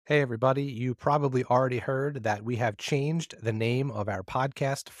Hey, everybody. You probably already heard that we have changed the name of our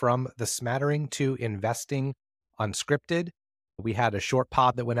podcast from The Smattering to Investing Unscripted. We had a short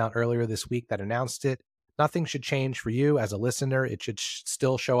pod that went out earlier this week that announced it. Nothing should change for you as a listener. It should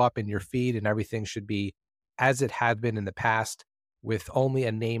still show up in your feed, and everything should be as it had been in the past, with only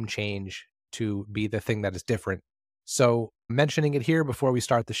a name change to be the thing that is different. So, mentioning it here before we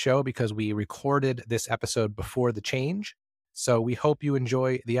start the show because we recorded this episode before the change. So we hope you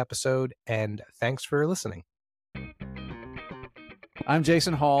enjoy the episode, and thanks for listening. I'm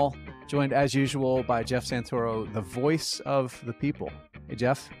Jason Hall, joined as usual by Jeff Santoro, the voice of the people. Hey,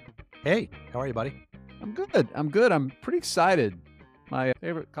 Jeff. Hey, how are you, buddy? I'm good. I'm pretty excited. My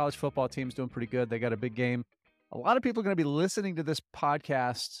favorite college football team's doing pretty good. They got a big game. A lot of people are going to be listening to this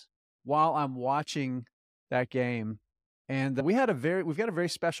podcast while I'm watching that game. And we've got a very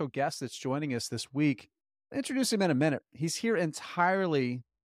special guest that's joining us this week. Introduce him in a minute. He's here entirely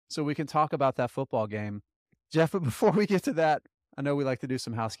so we can talk about that football game. Jeff, but before we get to that, I know we like to do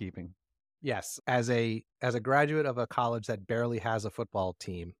some housekeeping. Yes, as a graduate of a college that barely has a football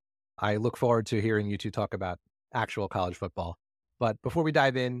team, I look forward to hearing you two talk about actual college football. But before we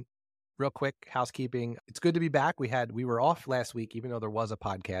dive in, real quick housekeeping. It's good to be back. We were off last week, even though there was a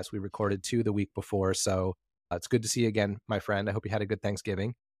podcast. We recorded 2 the week before, so it's good to see you again, my friend. I hope you had a good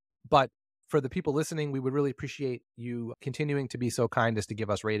Thanksgiving. But for the people listening, we would really appreciate you continuing to be so kind as to give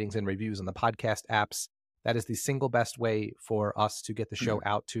us ratings and reviews on the podcast apps. That is the single best way for us to get the show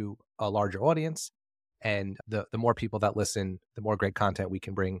out to a larger audience. And the more people that listen, the more great content we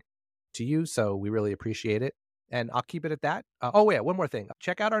can bring to you. So we really appreciate it. And I'll keep it at that. One more thing.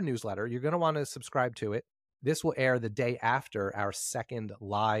 Check out our newsletter. You're going to want to subscribe to it. This will air the day after our second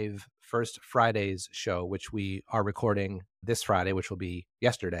live First Fridays show, which we are recording this Friday, which will be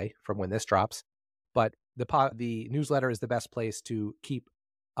yesterday from when this drops. But the newsletter is the best place to keep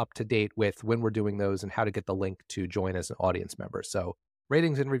up to date with when we're doing those and how to get the link to join as an audience member. So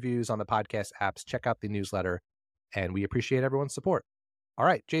ratings and reviews on the podcast apps, check out the newsletter, and we appreciate everyone's support. All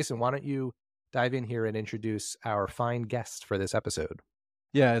right, Jason, why don't you dive in here and introduce our fine guest for this episode?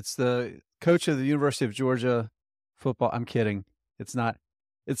 Yeah, it's the coach of the University of Georgia football. I'm kidding. It's not.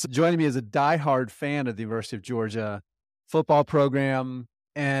 It's joining me as a diehard fan of the University of Georgia football program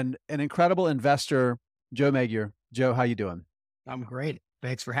and an incredible investor, Joe Magyar. Joe, how you doing? I'm great.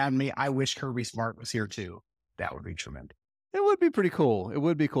 Thanks for having me. I wish Kirby Smart was here too. That would be tremendous. It would be pretty cool. It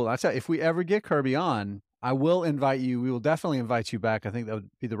would be cool. I tell you, if we ever get Kirby on, I will invite you. We will definitely invite you back. I think that would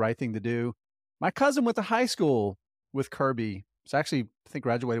be the right thing to do. My cousin went to high school with Kirby. He's actually, I think,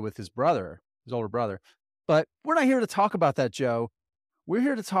 graduated with his older brother. But we're not here to talk about that, Joe. We're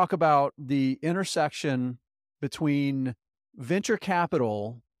here to talk about the intersection between venture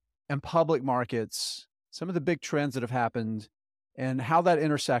capital and public markets, some of the big trends that have happened, and how that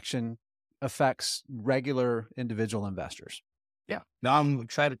intersection affects regular individual investors. Yeah. No, I'm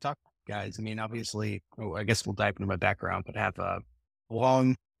excited to talk, guys. I mean, obviously, I guess we'll dive into my background, but I have a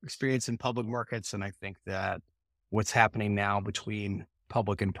long experience in public markets. And I think that what's happening now between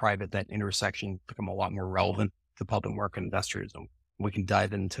public and private, that intersection become a lot more relevant to public market investors. And we can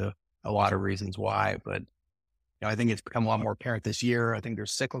dive into a lot of reasons why, but I think it's become a lot more apparent this year. I think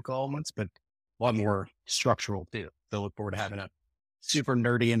there's cyclical elements, but a lot more structural too. So look forward to having a super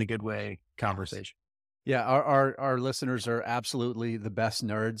nerdy in a good way conversation. Yeah, our listeners are absolutely the best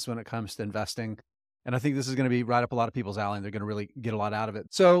nerds when it comes to investing. And I think this is going to be right up a lot of people's alley, and they're going to really get a lot out of it.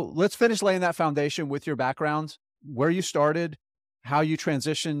 So let's finish laying that foundation with your background, where you started, how you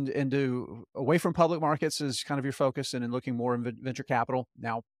transitioned away from public markets is kind of your focus, and in looking more in venture capital,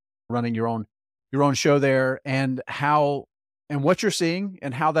 now running your own show there, and what you're seeing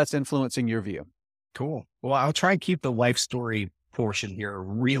and how that's influencing your view. Cool. Well, I'll try and keep the life story portion here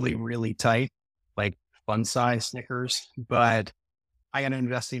really, really tight, like fun size Snickers. But I got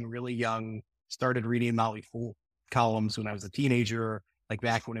investing really young, started reading Motley Fool columns when I was a teenager, like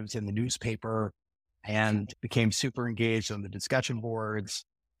back when it was in the newspaper, and became super engaged on the discussion boards.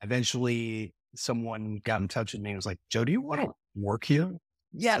 Eventually, someone got in touch with me and was like, Joe, do you want to work here?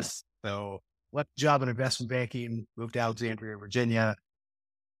 Yes. So left the job in investment banking, moved to Alexandria, Virginia.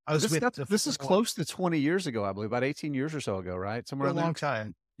 This is close to 20 years ago, I believe, about 18 years or so ago, right? Somewhere a long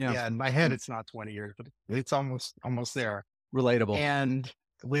time. Yeah. In my head, it's not 20 years, but it's almost there. Relatable. And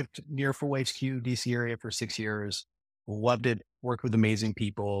lived near Full HQ, DC area for 6 years. Loved it. Worked with amazing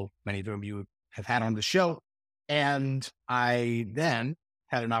people. Many of them you have had on the show. And I then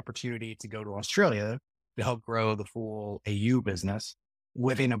had an opportunity to go to Australia to help grow the full AU business.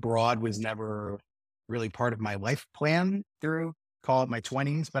 Living abroad was never really part of my life plan through, call it my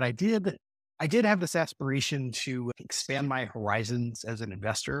 20s, but I did I did have this aspiration to expand my horizons as an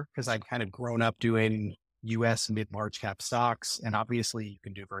investor because I've kind of grown up doing US mid-large cap stocks. And obviously you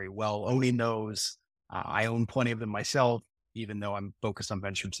can do very well owning those. I own plenty of them myself, even though I'm focused on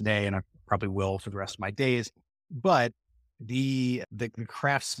venture today, and I probably will for the rest of my days. But the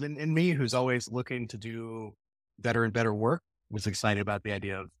craftsman in me, who's always looking to do better and better work, was excited about the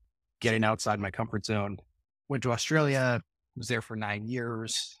idea of getting outside my comfort zone. Went to Australia, was there for 9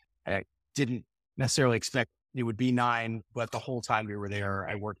 years. I didn't necessarily expect it would be 9, but the whole time we were there,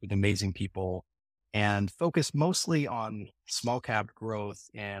 I worked with amazing people and focused mostly on small cap growth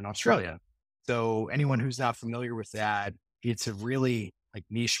in Australia. So anyone who's not familiar with that, it's a really like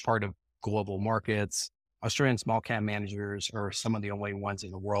niche part of global markets. Australian small cap managers are some of the only ones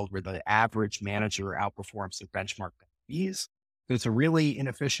in the world where the average manager outperforms their benchmark fees. So it's a really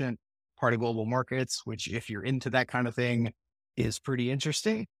inefficient part of global markets, which if you're into that kind of thing is pretty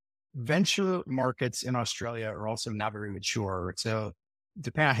interesting. Venture markets in Australia are also not very mature. So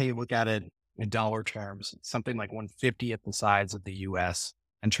depending on how you look at it in dollar terms, something like 1/50th the size of the US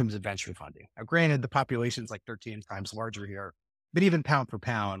in terms of venture funding. Now, granted, the population is like 13 times larger here, but even pound for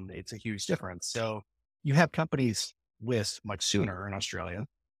pound, it's a huge difference. So you have companies list much sooner in Australia.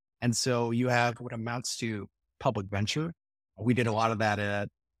 And so you have what amounts to public venture. We did a lot of that at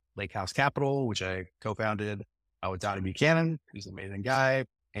Lake House Capital, which I co-founded with Donnie Buchanan, who's an amazing guy,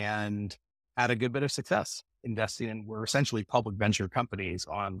 and had a good bit of success investing in, we're essentially public venture companies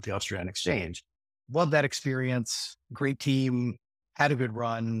on the Australian exchange. Love that experience. Great team, had a good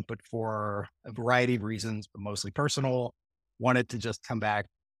run, but for a variety of reasons, but mostly personal, wanted to just come back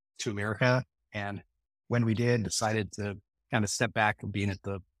to America. And when we did, decided to kind of step back from being at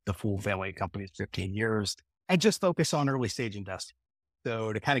the full family of companies 15 years and just focus on early stage investing.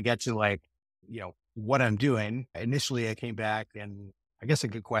 So to kind of get to like, what I'm doing, initially I came back, and I guess a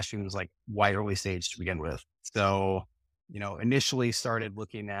good question was like, why early stage to begin with? So, initially started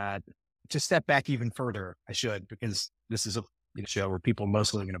looking at, to step back even further, I should, because this is a show where people are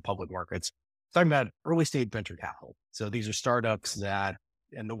mostly looking at public markets, talking about early stage venture capital. So these are startups that,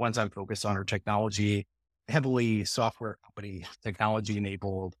 and the ones I'm focused on are technology, heavily software company, technology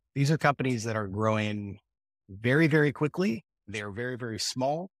enabled. These are companies that are growing very, very quickly. They are very, very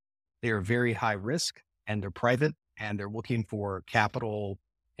small. They are very high risk, and they're private, and they're looking for capital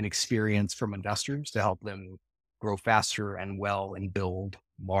and experience from investors to help them grow faster and well and build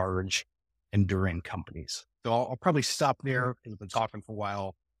large, enduring companies. So I'll probably stop there because I've been talking for a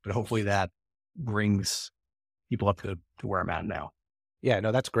while, but hopefully that brings people up to where I'm at now. Yeah,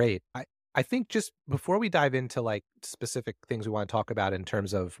 no, that's great. I think just before we dive into like specific things we want to talk about in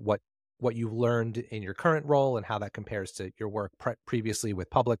terms of what you've learned in your current role and how that compares to your work previously with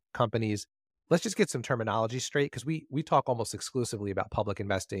public companies, let's just get some terminology straight, because we talk almost exclusively about public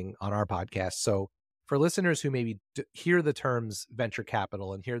investing on our podcast. So for listeners who maybe hear the terms venture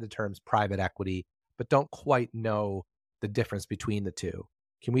capital and hear the terms private equity, but don't quite know the difference between the two,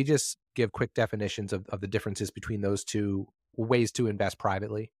 can we just give quick definitions of the differences between those two ways to invest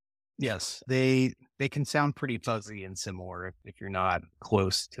privately? Yes, they can sound pretty fuzzy and similar if you're not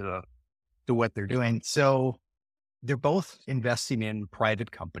close to what they're doing. So they're both investing in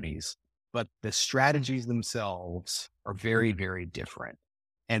private companies, but the strategies themselves are very, very different.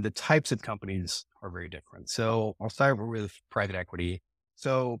 And the types of companies are very different. So I'll start with private equity.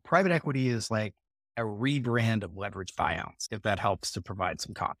 So private equity is like a rebrand of leverage buyouts, if that helps to provide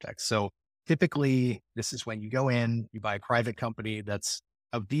some context. So typically, this is when you go in, you buy a private company that's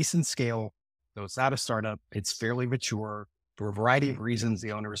of decent scale. So it's not a startup. It's fairly mature. For a variety of reasons,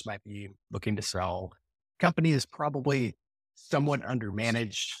 the owners might be looking to sell. Company is probably somewhat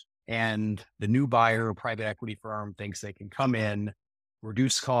undermanaged, and the new buyer, a private equity firm, thinks they can come in,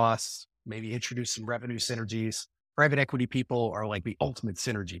 reduce costs, maybe introduce some revenue synergies. Private equity people are like the ultimate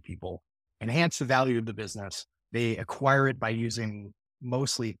synergy people, enhance the value of the business. They acquire it by using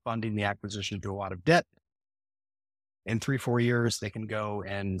mostly funding the acquisition through a lot of debt. In 3-4 years, they can go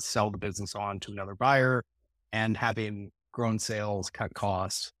and sell the business on to another buyer, and having grown sales, cut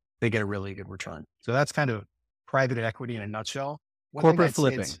costs, they get a really good return. So that's kind of private equity in a nutshell. Corporate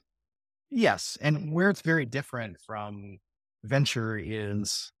flipping. Yes. And where it's very different from venture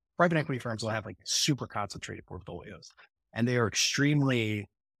is private equity firms will have like super concentrated portfolios, and they are extremely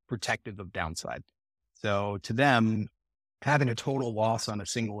protective of downside. So to them, having a total loss on a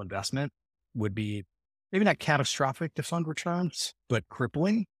single investment would be maybe not catastrophic to fund returns, but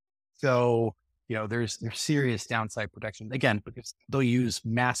crippling. So, there's serious downside protection, again, because they'll use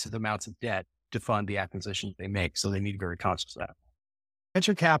massive amounts of debt to fund the acquisitions they make. So they need to be very conscious of that.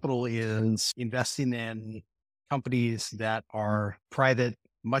 Venture capital is investing in companies that are private,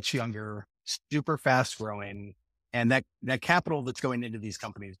 much younger, super fast growing. And that capital that's going into these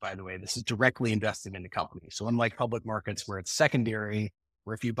companies, by the way, this is directly invested in the company. So unlike public markets where it's secondary,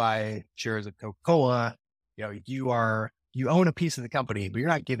 where if you buy shares of Coca-Cola, you own a piece of the company, but you're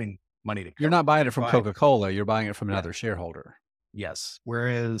not giving money to Coke. You're not buying it from Coca-Cola. You're buying it from another shareholder. Yes.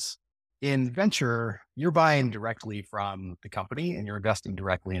 Whereas in venture, you're buying directly from the company and you're investing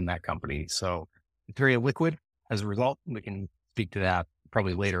directly in that company. So it's very liquid as a result. We can speak to that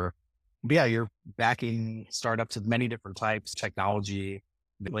probably later. But yeah, you're backing startups of many different types, technology,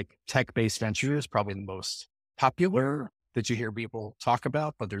 like tech-based venture is probably the most popular that you hear people talk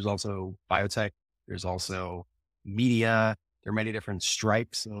about, but there's also biotech, there's also media, there are many different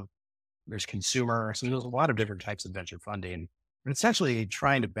stripes of, there's consumer. So there's a lot of different types of venture funding. And it's actually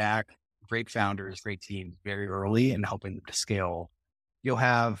trying to back great founders, great teams very early and helping them to scale. You'll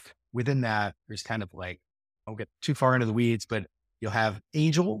have within that, there's kind of like, I won't get too far into the weeds, but you'll have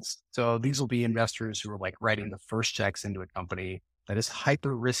angels. So these will be investors who are like writing the first checks into a company that is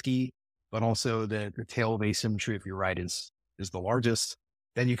hyper risky, but also the tail of asymmetry, if you're right, is the largest.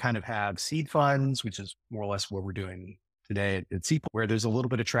 Then you kind of have seed funds, which is more or less what we're doing today at Seed, where there's a little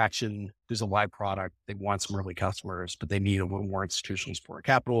bit of traction. There's a live product. They want some early customers, but they need a little more institutional support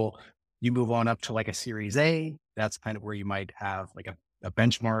capital. You move on up to like a Series A. That's kind of where you might have like a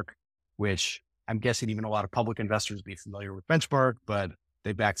Benchmark, which I'm guessing even a lot of public investors will be familiar with Benchmark, but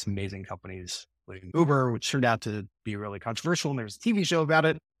they backed some amazing companies, including Uber, which turned out to be really controversial. And there's a TV show about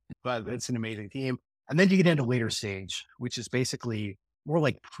it, but it's an amazing team. And then you get into later stage, which is basically more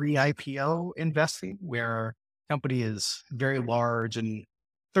like pre-IPO investing, where company is very large, and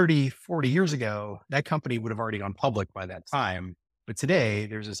 30, 40 years ago, that company would have already gone public by that time. But today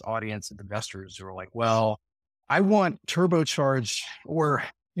there's this audience of investors who are like, well, I want turbocharged, or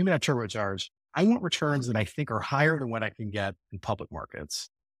maybe not turbocharged. I want returns that I think are higher than what I can get in public markets,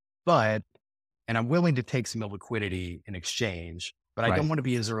 and I'm willing to take some liquidity in exchange, but I don't want to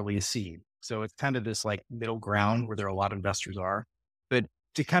be as early as seed. So it's kind of this like middle ground where there are a lot of investors are. But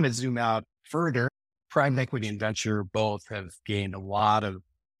to kind of zoom out further, private equity and venture both have gained a lot of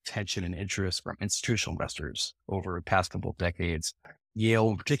attention and interest from institutional investors over the past couple of decades. Yale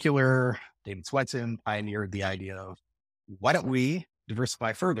in particular, David Swensen pioneered the idea of why don't we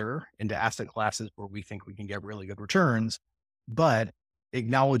diversify further into asset classes where we think we can get really good returns, but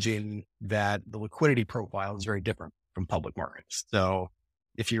acknowledging that the liquidity profile is very different from public markets. So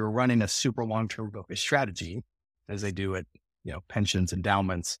if you're running a super long-term focused strategy, as they do at pensions,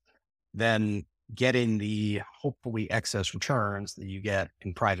 endowments, then getting the hopefully excess returns that you get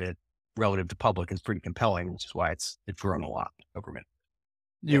in private relative to public is pretty compelling, which is why it's grown a lot over minute.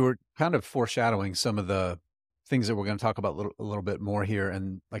 You were kind of foreshadowing some of the things that we're going to talk about a little bit more here,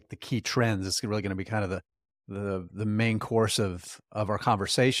 and like the key trends. It's really going to be kind of the main course of our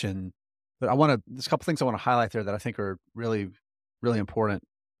conversation. But there's a couple things I want to highlight there that I think are really, really important.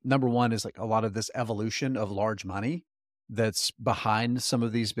 Number one is like a lot of this evolution of large money that's behind some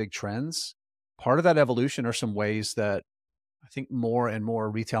of these big trends. Part of that evolution are some ways that I think more and more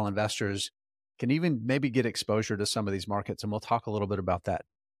retail investors can even maybe get exposure to some of these markets. And we'll talk a little bit about that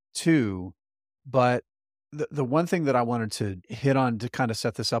too. But the one thing that I wanted to hit on to kind of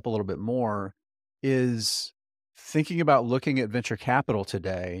set this up a little bit more is thinking about looking at venture capital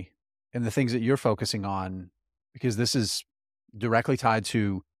today and the things that you're focusing on, because this is directly tied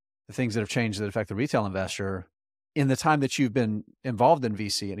to the things that have changed that affect the retail investor in the time that you've been involved in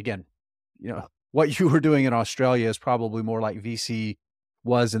VC. And again, what you were doing in Australia is probably more like VC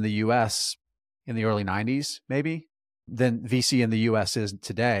was in the US in the early 90s, maybe, than VC in the US is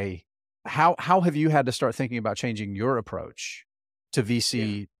today. How have you had to start thinking about changing your approach to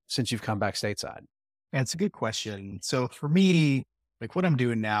VC since you've come back stateside? Yeah, it's a good question. So for me, like what I'm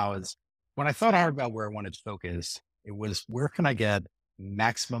doing now is when I thought hard about where I wanted to focus, it was where can I get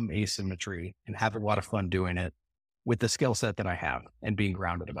maximum asymmetry and have a lot of fun doing it with the skill set that I have and being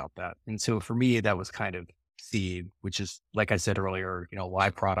grounded about that. And so for me, that was kind of seed, which is, like I said earlier,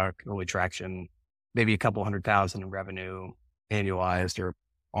 live product, early traction, maybe a couple 100,000 in revenue annualized or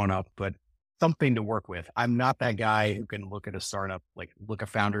on up, but something to work with. I'm not that guy who can look at a startup, like look a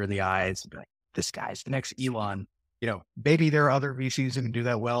founder in the eyes and be like, this guy's the next Elon. Maybe there are other VCs who can do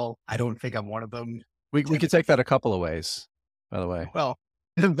that well. I don't think I'm one of them. We could take that a couple of ways, by the way. Well,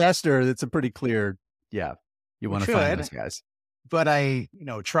 an investor, it's a pretty clear, you want to find those guys. But I,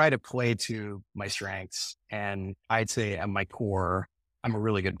 try to play to my strengths. And I'd say at my core, I'm a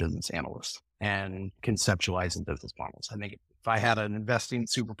really good business analyst and conceptualizing business models. I think if I had an investing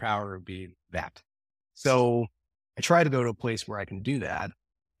superpower, it would be that. So I try to go to a place where I can do that.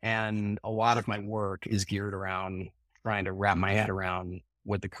 And a lot of my work is geared around trying to wrap my head around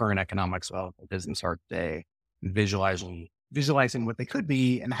what the current economics of the business are today, and visualizing what they could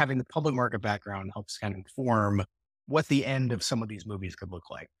be, and having the public market background helps kind of inform what the end of some of these movies could look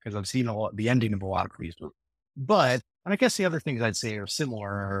like. Because I've seen the ending of a lot of these movies. But, and I guess the other things I'd say are similar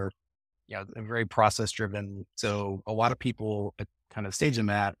are, they're very process driven. So a lot of people at kind of stage I'm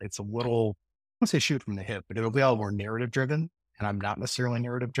at, it's a little, I won't say shoot from the hip, but it'll be all more narrative driven. And I'm not necessarily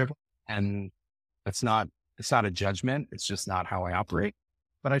narrative driven. And it's not a judgment. It's just not how I operate.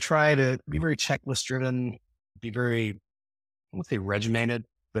 But I try to be very checklist driven, be very, I won't say regimented,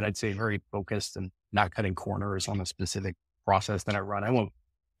 but I'd say very focused and not cutting corners on a specific process that I run. I won't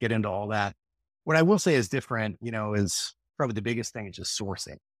get into all that. What I will say is different, is probably the biggest thing is just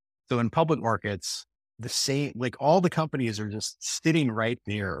sourcing. So in public markets, the same, like all the companies are just sitting right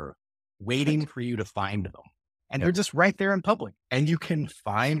there waiting for you to find them. And they're just right there in public, and you can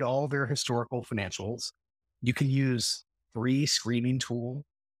find all their historical financials. You can use free screening tool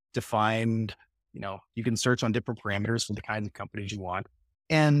to find, you can search on different parameters for the kinds of companies you want.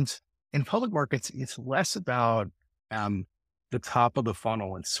 And in public markets, it's less about the top of the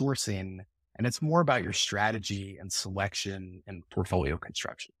funnel and sourcing, and it's more about your strategy and selection and portfolio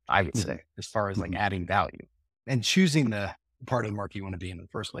construction, I would say, as far as like adding value and choosing the part of the market you want to be in the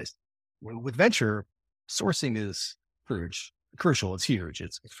first place. With venture, sourcing is crucial. It's huge.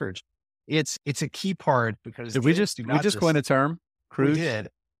 It's huge. It's a key part because did we just coin a term? We did.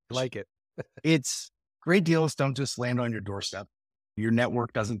 I like it. It's great deals don't just land on your doorstep. Your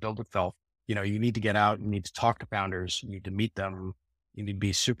network doesn't build itself. You need to get out. You need to talk to founders. You need to meet them. You need to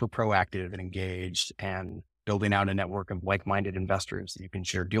be super proactive and engaged and building out a network of like-minded investors that you can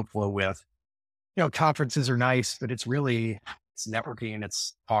share deal flow with. Conferences are nice, but it's networking,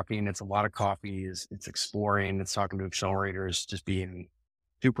 it's talking, it's a lot of coffees, it's exploring, it's talking to accelerators, just being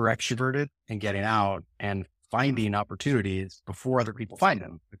super extroverted and getting out and finding opportunities before other people find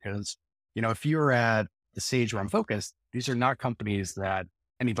them. Because, if you're at the stage where I'm focused, these are not companies that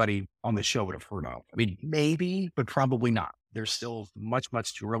anybody on the show would have heard of. I mean, maybe, but probably not. They're still much,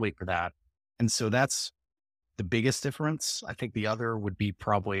 much too early for that. And so that's the biggest difference. I think the other would be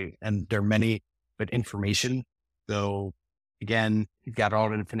probably, and there are many, but information. So again, you've got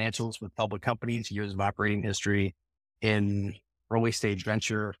audited financials with public companies, years of operating history. In early stage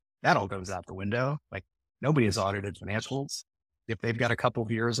venture, that all goes out the window. Like nobody has audited financials. If they've got a couple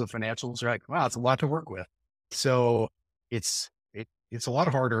of years of financials, they're like, wow, it's a lot to work with. So it's a lot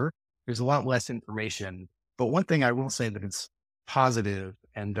harder. There's a lot less information. But one thing I will say that it's positive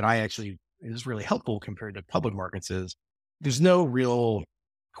and that I actually is really helpful compared to public markets is there's no real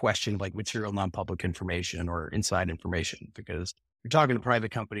question like material non-public information or inside information, because you're talking to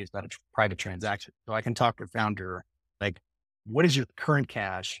private companies about a private transaction. So I can talk to a founder, like, what is your current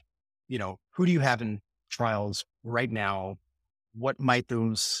cash? Who do you have in trials right now? What might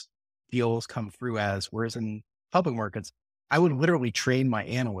those deals come through as? Whereas in public markets, I would literally train my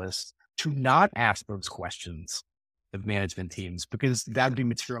analysts to not ask those questions of management teams, because that'd be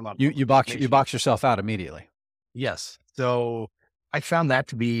material. You box yourself out immediately. Yes. So I found that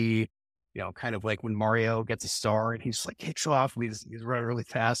to be, kind of like when Mario gets a star and he's like kicks off, he's running really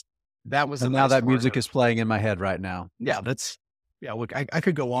fast. That was, and now that music is playing in my head right now. Yeah, look, I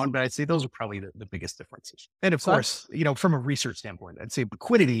could go on, but I'd say those are probably the biggest differences. And of course, from a research standpoint, I'd say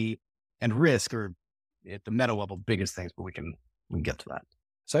liquidity and risk are at the meta level, the biggest things, but we can get to that.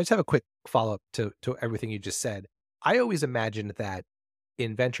 So I just have a quick follow-up to everything you just said. I always imagined that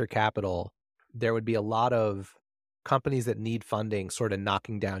in venture capital, there would be a lot of companies that need funding sort of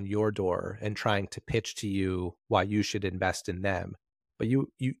knocking down your door and trying to pitch to you why you should invest in them. But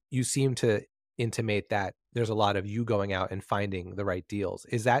you seem to intimate that there's a lot of you going out and finding the right deals.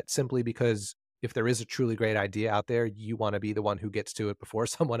 Is that simply because if there is a truly great idea out there, you want to be the one who gets to it before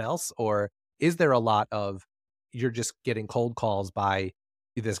someone else? Or is there a lot of you're just getting cold calls by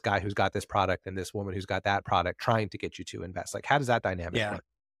this guy who's got this product and this woman who's got that product trying to get you to invest? Like, how does that dynamic work?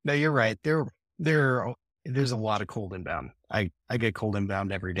 No, you're right. There's a lot of cold inbound. I get cold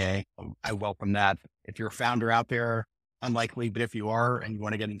inbound every day. I welcome that. If you're a founder out there, unlikely, but if you are and you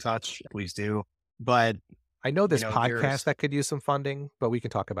want to get in touch, please do. But I know this podcast that could use some funding, but we can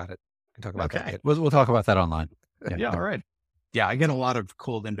talk about it. We can talk about that. We'll talk about that online. Yeah. All right. Yeah. I get a lot of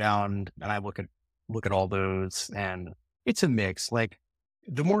cold inbound and I look at all those, and it's a mix. Like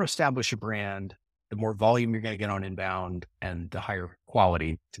the more established your brand, the more volume you're going to get on inbound and the higher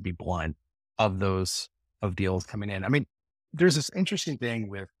quality, to be blunt, of deals coming in. I mean, there's this interesting thing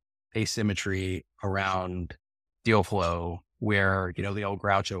with asymmetry around deal flow where, the old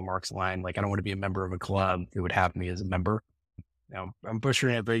Groucho Marx line, like, I don't want to be a member of a club that would have me as a member. I'm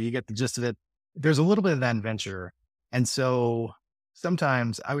butchering it, but you get the gist of it. There's a little bit of that in venture. And so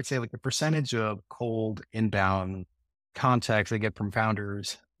sometimes I would say like the percentage of cold inbound contacts I get from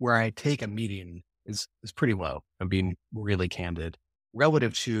founders where I take a meeting is pretty low. I'm being really candid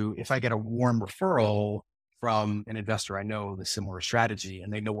relative to if I get a warm referral from an investor I know the similar strategy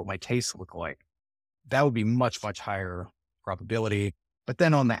and they know what my tastes look like. That would be much, much higher probability. But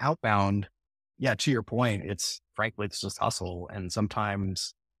then on the outbound, yeah, to your point, it's frankly, it's just hustle. And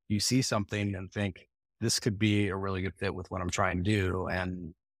sometimes you see something and think this could be a really good fit with what I'm trying to do.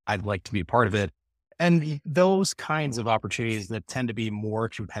 And I'd like to be a part of it. And those kinds of opportunities that tend to be more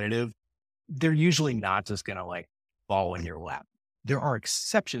competitive, they're usually not just going to like fall in your lap. There are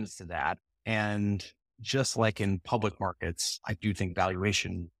exceptions to that. And just like in public markets, I do think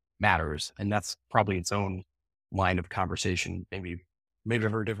valuation matters. And that's probably its own line of conversation, maybe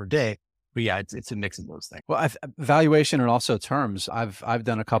for a different day. But yeah, it's a mix of those things. Well, valuation and also terms. I've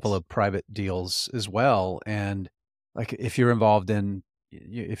done a couple of private deals as well. And like if you're involved in,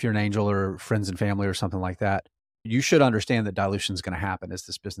 if you're an angel or friends and family or something like that, you should understand that dilution is going to happen as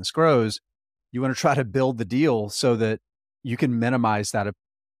this business grows. You want to try to build the deal so that you can minimize that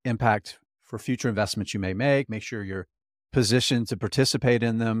impact for future investments you may make sure you're positioned to participate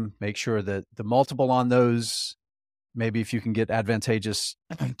in them, make sure that the multiple on those, maybe if you can get advantageous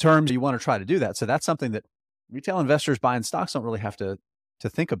terms, you want to try to do that. So that's something that retail investors buying stocks don't really have to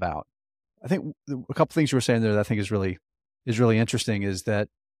think about. I think a couple things you were saying there that I think is really interesting is that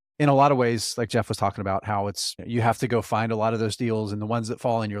in a lot of ways, like Jeff was talking about, how it's, you have to go find a lot of those deals and the ones that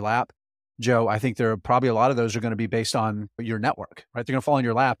fall in your lap. Joe, I think there are probably a lot of those are going to be based on your network, right? They're going to fall in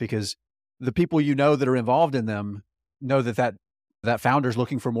your lap because the people you know that are involved in them know that founder's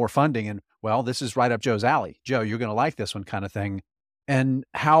looking for more funding. And well, this is right up Joe's alley. Joe, you're going to like this one kind of thing. And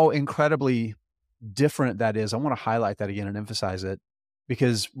how incredibly different that is. I want to highlight that again and emphasize it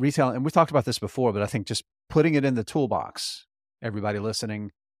because retail, and we've talked about this before, but I think just putting it in the toolbox, everybody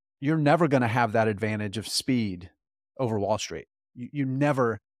listening, you're never going to have that advantage of speed over Wall Street. You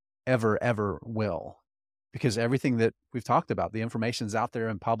never, ever, ever will, because everything that we've talked about, the information's out there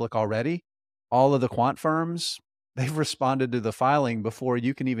in public already. All of the quant firms, they've responded to the filing before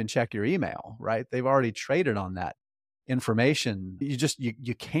you can even check your email, right? They've already traded on that information.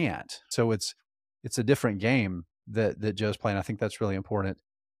 You can't. So it's a different game that Joe's playing. I think that's really important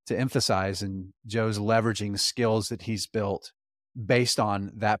to emphasize. And Joe's leveraging skills that he's built based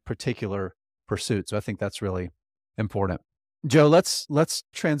on that particular pursuit. So I think that's really important. Joe, let's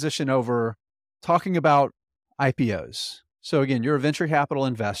transition over talking about IPOs. So again, you're a venture capital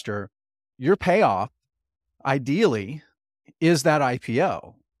investor. Your payoff, ideally, is that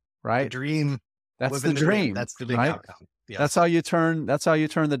IPO, right? The dream. That's the dream. That's the big right? outcome. Yes. That's how you turn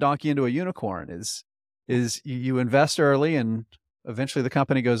the donkey into a unicorn is you invest early and eventually the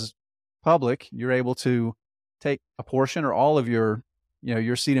company goes public. You're able to take a portion or all of your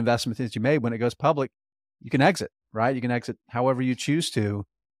seed investment that you made when it goes public. You can exit, right? You can exit however you choose to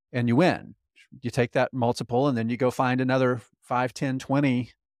and you win. You take that multiple and then you go find another 5, 10,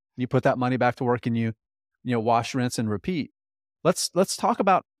 20. You put that money back to work and you wash, rinse, and repeat. Let's talk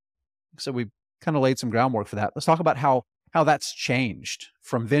about, so we kind of laid some groundwork for that. Let's talk about how that's changed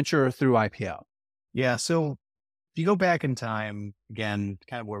from venture through IPO. Yeah. So if you go back in time, again,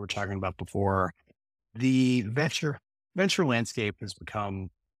 kind of what we're talking about before, the venture landscape has become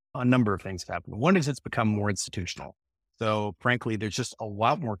a number of things have happened. One is it's become more institutional. So frankly, there's just a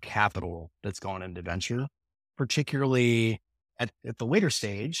lot more capital that's gone into venture, particularly at the later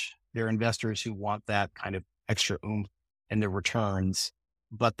stage. There are investors who want that kind of extra oomph in their returns,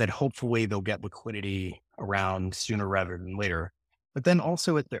 but that hopefully they'll get liquidity around sooner rather than later. But then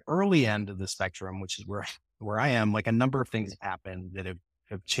also at the early end of the spectrum, which is where I am, like a number of things have happened that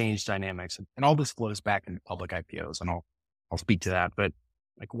have changed dynamics. And all this flows back into public IPOs, and I'll speak to that. But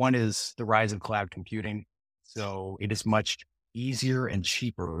like one is the rise of cloud computing. So it is much easier and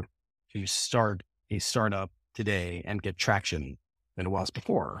cheaper to start a startup today and get traction than it was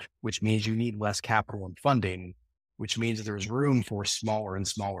before, which means you need less capital and funding, which means there's room for smaller and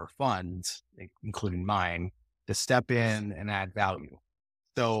smaller funds, including mine, to step in and add value.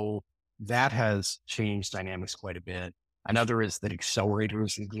 So that has changed dynamics quite a bit. Another is that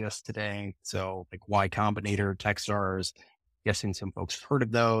accelerators exist today. So like Y Combinator, Techstars, guessing some folks have heard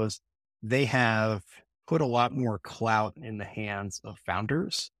of those. They have put a lot more clout in the hands of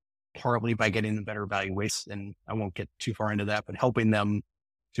founders, partly by getting the better valuations. And I won't get too far into that, but helping them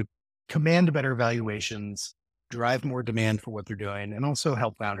to command better valuations, drive more demand for what they're doing, and also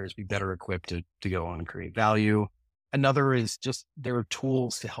help founders be better equipped to go on and create value. Another is just there are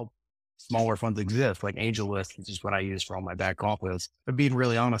tools to help smaller funds exist, like AngelList, which is what I use for all my back office. But being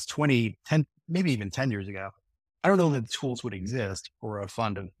really honest, 10, maybe even 10 years ago, I don't know that the tools would exist for a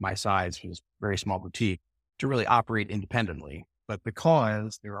fund of my size, which is very small boutique, to really operate independently. But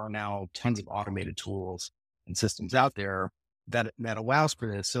because there are now tons of automated tools and systems out there that allows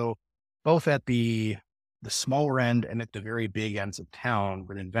for this. So both at the smaller end and at the very big ends of town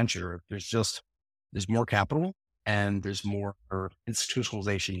within venture, there's more capital and there's more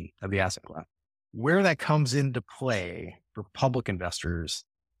institutionalization of the asset class. Where that comes into play for public investors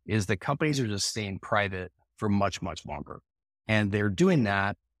is that companies are just staying private for much, much longer. And they're doing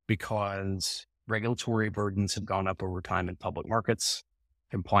that because regulatory burdens have gone up over time in public markets.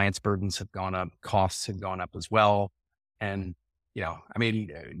 Compliance burdens have gone up. Costs have gone up as well. And,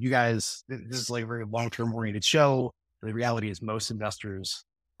 you guys, this is like a very long-term oriented show. The reality is most investors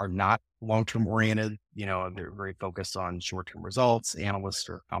are not long-term oriented. They're very focused on short-term results. Analysts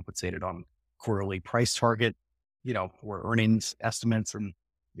are compensated on quarterly price target, or earnings estimates and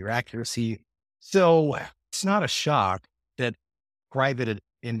your accuracy. So it's not a shock that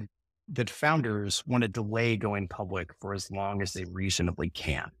that founders want to delay going public for as long as they reasonably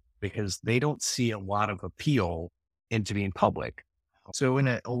can, because they don't see a lot of appeal into being public. So in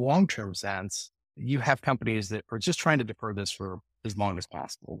a long-term sense, you have companies that are just trying to defer this for as long as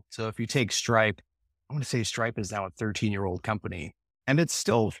possible. So if you take Stripe, I want to say Stripe is now a 13-year-old company, and it's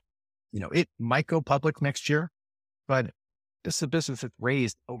still, it might go public next year, but this is a business that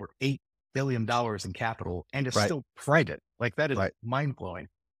raised over $8 billion in capital and is still private. Like that is mind blowing.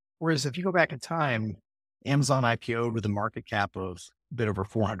 Whereas if you go back in time, Amazon IPO'd with a market cap of a bit over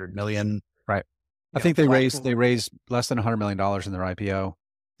 400 million. Right. I think they raised less than $100 million in their IPO.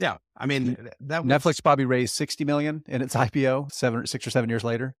 Yeah. I mean, that Netflix probably raised 60 million in its IPO 6 or 7 years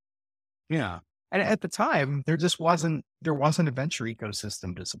later. Yeah. And at the time, there wasn't a venture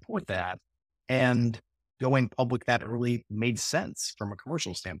ecosystem to support that. And going public that early made sense from a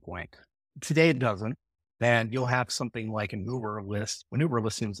commercial standpoint. Today it doesn't. Then you'll have something like an Uber list when Uber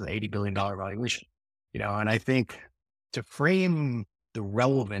listens an $80 billion valuation, and I think to frame the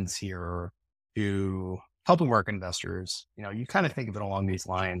relevance here to public market investors, you kind of think of it along these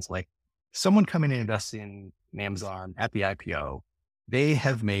lines, like someone coming and investing in Amazon at the IPO, they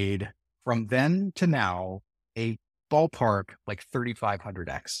have made from then to now a ballpark like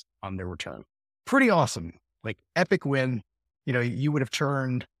 3,500x on their return. Pretty awesome. Like epic win. You would have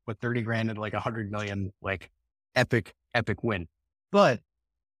turned 30 grand into like 100 million, like epic win. But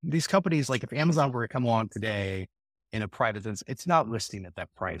these companies, like if Amazon were to come along today in a private, it's not listing at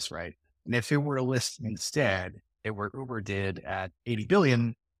that price, right? And if it were to list instead at where Uber did at 80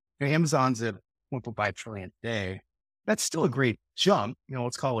 billion, Amazon's at 1.5 trillion today. That's still a great jump.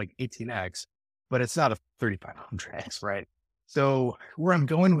 Let's call it like 18x, but it's not a 3,500x, right? So where I'm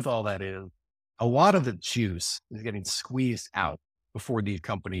going with all that is a lot of the juice is getting squeezed out before these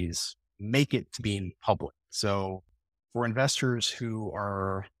companies make it to being public. So for investors who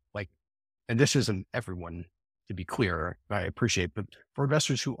are like, and this isn't everyone to be clear, I appreciate, but for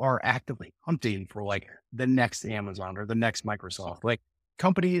investors who are actively hunting for like the next Amazon or the next Microsoft, like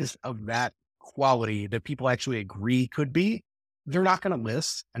companies of that quality that people actually agree could be, they're not going to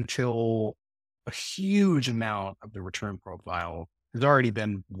list until a huge amount of the return profile has already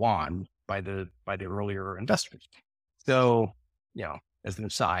been won by the earlier investors. So, as an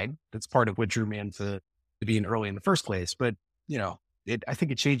aside, that's part of what drew me into being early in the first place. But, I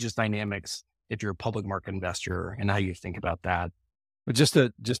think it changes dynamics if you're a public market investor and how you think about that. But just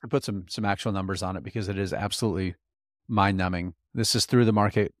to put some actual numbers on it, because it is absolutely mind numbing. This is through the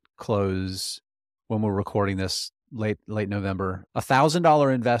market close when we're recording this late November.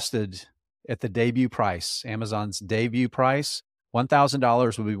 $1,000 invested at the debut price, Amazon's debut price,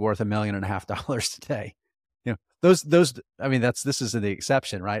 $1,000 would be worth $1.5 million today. This is the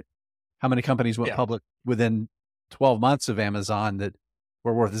exception, right? How many companies went public within 12 months of Amazon that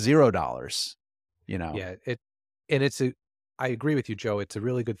were worth $0? Yeah. I agree with you, Joe. It's a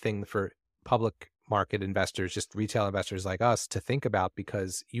really good thing for public market investors, just retail investors like us, to think about,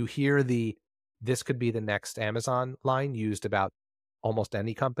 because you hear this could be the next Amazon line used about almost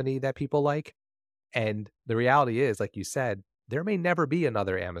any company that people like. And the reality is, like you said, there may never be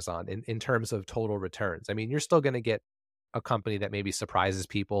another Amazon in terms of total returns. I mean, you're still going to get a company that maybe surprises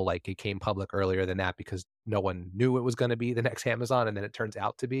people, like it came public earlier than that because no one knew it was going to be the next Amazon, and then it turns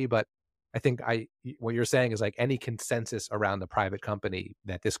out to be. But I think what you're saying is like any consensus around the private company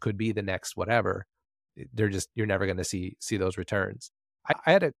that this could be the next whatever, you're never going to see those returns.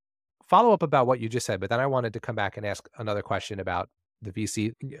 I had a follow up about what you just said, but then I wanted to come back and ask another question about the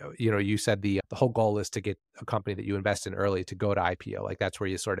VC. You said the whole goal is to get a company that you invest in early to go to IPO. Like that's where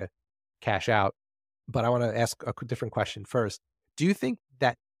you sort of cash out. But I want to ask a different question first. Do you think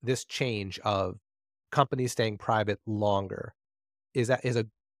that this change of companies staying private longer, is a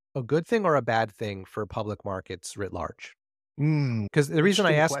good thing or a bad thing for public markets writ large? Because the reason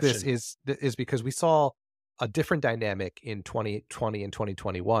I Interesting ask this question. is because we saw a different dynamic in 2020 and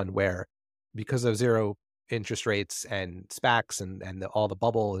 2021, where because of zero interest rates and SPACs and all the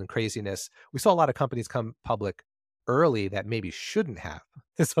bubble and craziness, we saw a lot of companies come public early that maybe shouldn't have.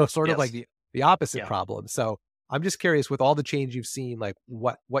 So sort of like Yes. the opposite Yeah. problem. So I'm just curious, with all the change you've seen, like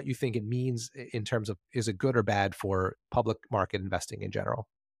what you think it means in terms of, is it good or bad for public market investing in general?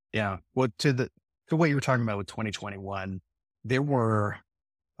 Yeah. Well, to what you were talking about with 2021, there were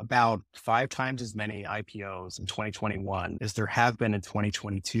about 5 times as many IPOs in 2021 as there have been in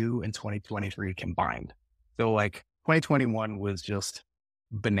 2022 and 2023 combined. So like 2021 was just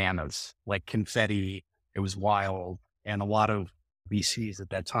bananas, like confetti. It was wild. And a lot of VCs at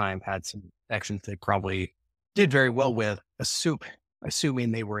that time had some actions they probably did very well with,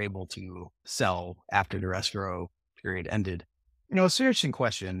 assuming they were able to sell after their escrow period ended. It's an interesting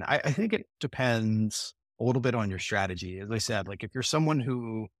question. I think it depends a little bit on your strategy. As I said, like if you're someone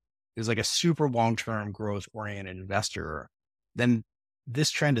who is like a super long-term growth oriented investor, then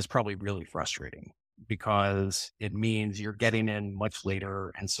this trend is probably really frustrating because it means you're getting in much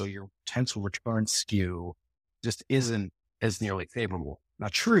later. And so your potential return skew just isn't as nearly favorable. Now,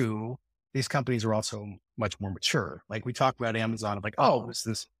 true, these companies are also much more mature. Like we talk about Amazon of like, oh, this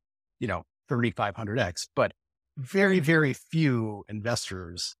is, 3,500x, but very, very few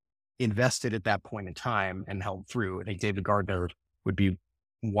investors invested at that point in time and held through. I think David Gardner would be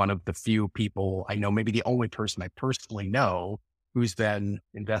one of the few people I know, maybe the only person I personally know who's been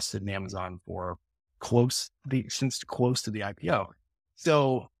invested in Amazon for since close to the IPO.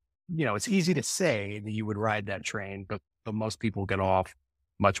 So, it's easy to say that you would ride that train, but most people get off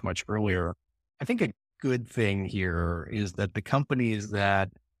much, much earlier. I think a good thing here is that the companies that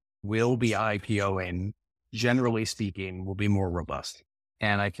will be IPOing, generally speaking, will be more robust.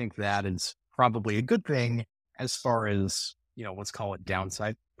 And I think that is probably a good thing as far as, let's call it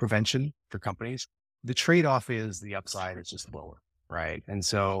downside prevention for companies. The trade-off is the upside is just lower, right? And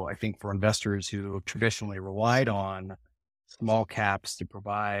so I think for investors who traditionally relied on small caps to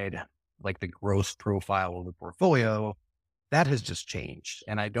provide like the growth profile of the portfolio, that has just changed.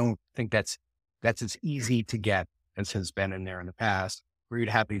 And I don't think that's as easy to get as has been in there in the past, where you'd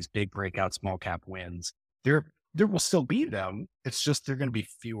have these big breakout small cap wins. There will still be them. It's just there are going to be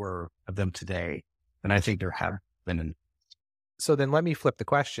fewer of them today than I think there have been. So then let me flip the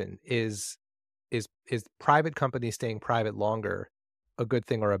question. Is private companies staying private longer a good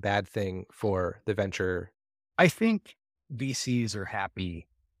thing or a bad thing for the venture? I think VCs are happy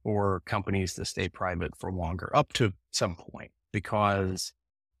for companies to stay private for longer, up to some point, because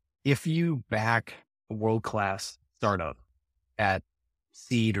if you back a world-class startup at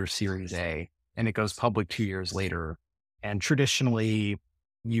seed or series A, and it goes public 2 years later, and traditionally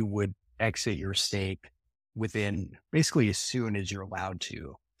you would exit your stake within basically as soon as you're allowed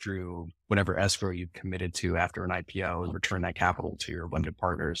to through whatever escrow you've committed to after an IPO and return that capital to your limited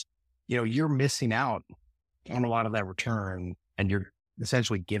partners. You're missing out on a lot of that return, and you're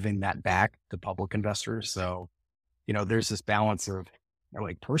essentially giving that back to public investors. So, there's this balance of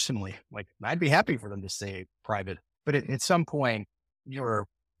like personally, like I'd be happy for them to stay private, but at some point your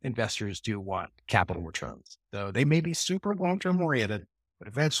investors do want capital returns. So they may be super long-term oriented, but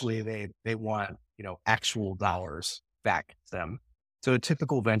eventually they want, actual dollars back to them. So a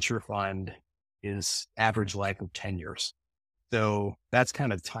typical venture fund is average life of 10 years. So that's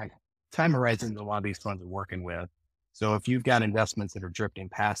kind of time horizon that a lot of these funds are working with. So if you've got investments that are drifting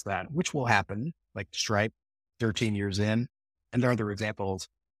past that, which will happen, like Stripe, 13 years in, and there are other examples,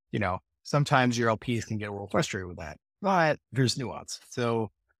 sometimes your LPs can get a little frustrated with that, but there's nuance. So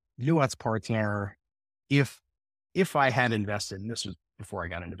nuance parts are if I had invested, and this was before I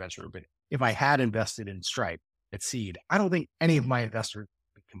got into venture, but if I had invested in Stripe at seed, I don't think any of my investors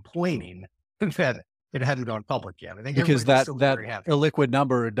would be complaining that it hadn't gone public yet. I think Because everybody would that still be that very happy. illiquid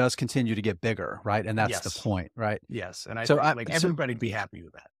number does continue to get bigger, right? And that's the Yes. point, right? Yes. And I So think everybody'd be happy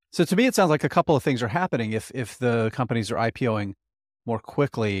with that. So to me, it sounds like a couple of things are happening. If the companies are IPOing more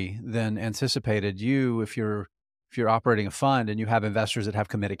quickly than anticipated, if you're operating a fund and you have investors that have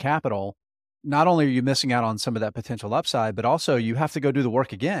committed capital, not only are you missing out on some of that potential upside, but also you have to go do the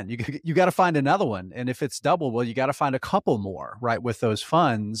work again. You got to find another one, and if it's double, well, you got to find a couple more, right, with those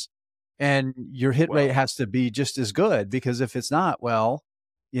funds, and your hit rate has to be just as good, because if it's not, well,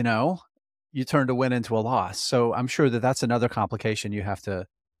 you turn a win into a loss. So I'm sure that's another complication you have to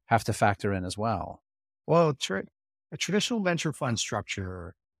factor in as well. Well, a traditional venture fund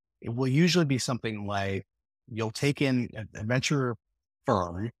structure, it will usually be something like you'll take in a venture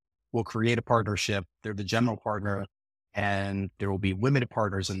firm will create a partnership. They're the general partner, and there will be limited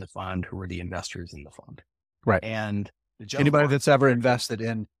partners in the fund who are the investors in the fund. Right. And the general Anybody partner, that's ever invested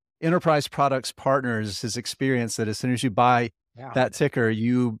in Enterprise Products Partners has experienced that as soon as you buy that ticker,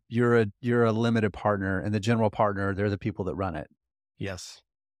 you're a limited partner, and the general partner, they're the people that run it. Yes.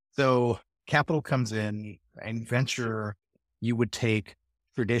 So capital comes in, and venture, you would take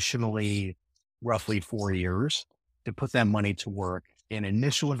traditionally roughly 4 years to put that money to work in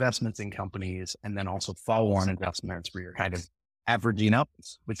initial investments in companies, and then also follow-on investments where you're kind of averaging up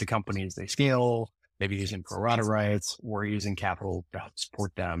with the companies they scale, maybe using pro rata rights or using capital to help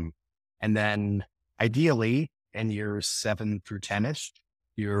support them. And then ideally in years 7 through 10-ish,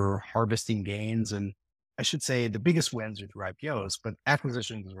 you're harvesting gains. And I should say the biggest wins are through IPOs, but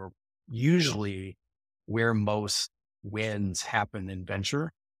acquisitions are usually where most wins happen in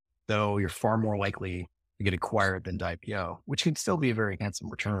venture, though you're far more likely to get acquired than to IPO, which can still be a very handsome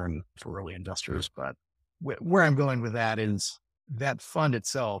return for early investors. But where I'm going with that is that fund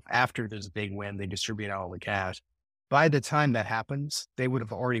itself, after there's a big win, they distribute all the cash. By the time that happens, they would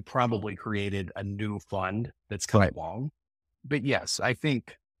have already probably created a new fund that's come along. But yes, I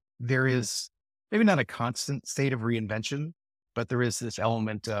think there is maybe not a constant state of reinvention, but there is this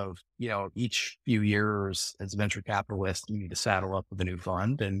element of, each few years as a venture capitalist, you need to saddle up with a new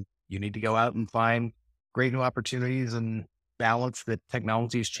fund, and you need to go out and find great new opportunities and balance that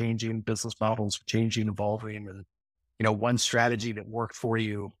technology is changing, business models are changing, evolving. And, one strategy that worked for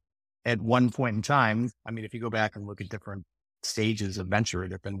you at one point in time. I mean, if you go back and look at different stages of venture,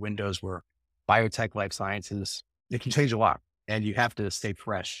 there've been windows where biotech, life sciences, it can change a lot, and you have to stay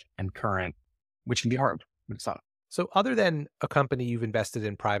fresh and current, which can be hard, but it's not. So other than a company you've invested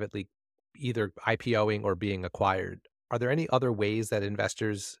in privately, either IPOing or being acquired, are there any other ways that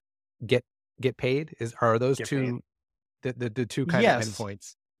investors get paid? Are those two the two kind of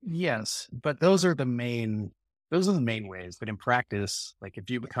endpoints? Yes, but those are the main ways. But in practice, like if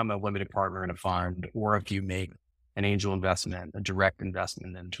you become a limited partner in a fund, or if you make an angel investment, a direct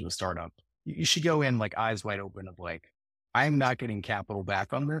investment into a startup, you should go in like eyes wide open of like, I'm not getting capital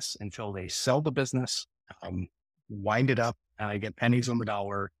back on this until they sell the business, wind it up, and I get pennies on the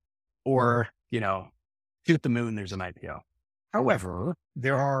dollar, or, shoot the moon, there's an IPO. However,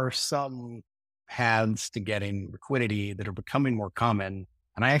 there are some paths to getting liquidity that are becoming more common,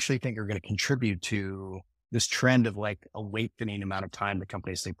 and I actually think are going to contribute to this trend of like a lengthening amount of time the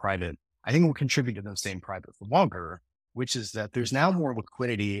companies stay private. I think will contribute to them staying private for longer, which is that there's now more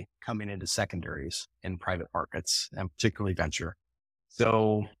liquidity coming into secondaries in private markets, and particularly venture.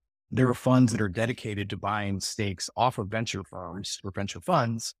 So there are funds that are dedicated to buying stakes off of venture firms or venture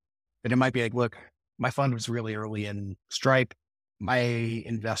funds. But it might be like, look, my fund was really early in Stripe. My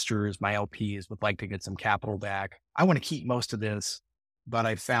investors, my LPs would like to get some capital back. I want to keep most of this, but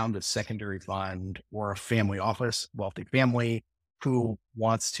I found a secondary fund or a family office, wealthy family, who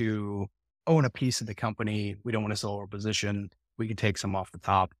wants to own a piece of the company. We don't want to sell our position. We can take some off the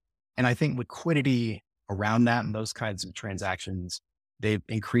top. And I think liquidity around that and those kinds of transactions, they've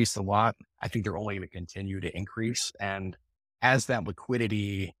increased a lot. I think they're only going to continue to increase. And as that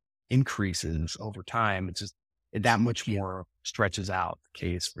liquidity increases over time, it's just that much more stretches out the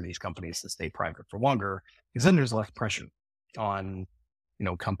case for these companies to stay private for longer, because then there's less pressure on,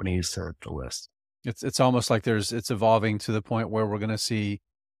 companies to list. It's almost like it's evolving to the point where we're going to see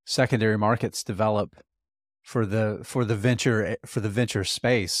secondary markets develop for the venture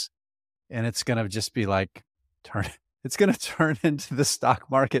space, and it's going to just be like it's going to turn into the stock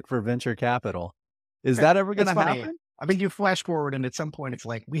market for venture capital. Is that ever going to happen? I mean, you flash forward, and at some point, it's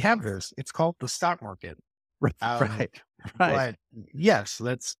like we have this. It's called the stock market, right? But yes,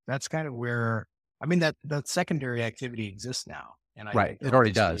 that's kind of where that secondary activity exists now, and it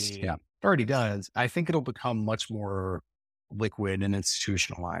already does. Yeah, it already does. I think it'll become much more liquid and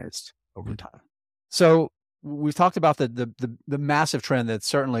institutionalized over time. So we've talked about the massive trend that's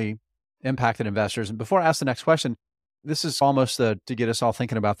certainly impacted investors. And before I ask the next question, this is almost to get us all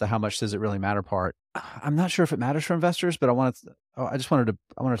thinking about the how much does it really matter part. I'm not sure if it matters for investors, but I want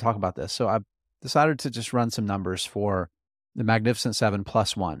to talk about this. So I've decided to just run some numbers for the Magnificent Seven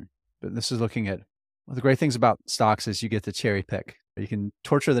plus one. But this is looking at the great things about stocks is you get to cherry pick. You can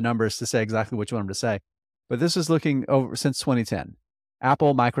torture the numbers to say exactly what you want them to say. But this is looking over since 2010.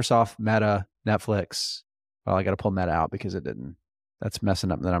 Apple, Microsoft, Meta, Netflix. Well, I got to pull Meta out because it didn't. That's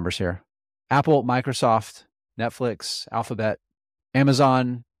messing up the numbers here. Apple, Microsoft, Netflix, Alphabet,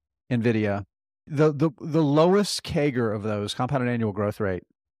 Amazon, NVIDIA. The lowest CAGR of those, compounded annual growth rate,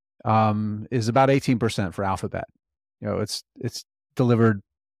 is about 18% for Alphabet. It's delivered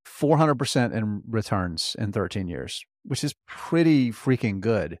 400% in returns in 13 years, which is pretty freaking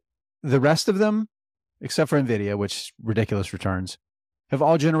good. The rest of them, except for NVIDIA, which ridiculous returns, have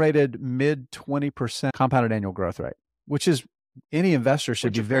all generated mid 20% compounded annual growth rate, which is any investor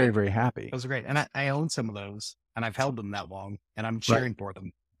should be very, very happy. Those are great. And I own some of those and I've held them that long and I'm cheering for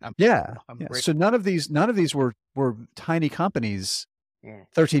them. Yeah. So none of these were tiny companies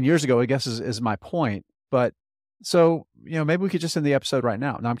 13 years ago, I guess is my point. But so, maybe we could just end the episode right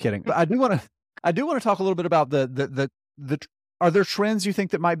now. No, I'm kidding. But I do want to talk a little bit about the are there trends you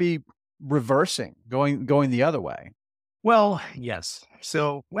think that might be reversing, going the other way? Well, yes.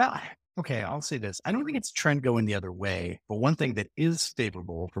 So, okay, I'll say this. I don't think it's a trend going the other way, but one thing that is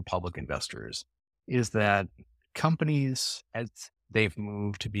favorable for public investors is that companies, as they've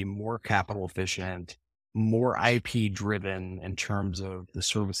moved to be more capital efficient, more IP driven in terms of the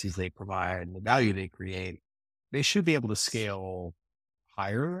services they provide and the value they create, they should be able to scale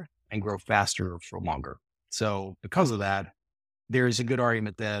higher and grow faster for longer. So because of that, there's a good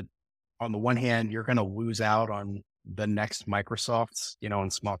argument that on the one hand, you're going to lose out on the next Microsofts, in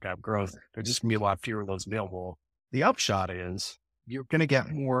small cap growth. There's just going to be a lot fewer of those available. The upshot is you're going to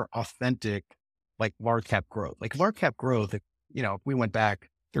get more authentic, like large cap growth. Like large cap growth, if we went back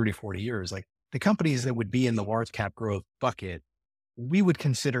 30, 40 years, like the companies that would be in the large cap growth bucket, we would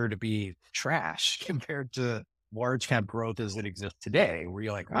consider to be trash compared to large cap growth as it exists today, where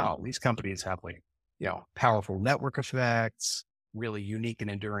you're like, wow, these companies have powerful network effects, really unique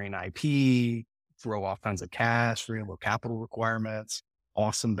and enduring IP, throw off tons of cash, very low capital requirements,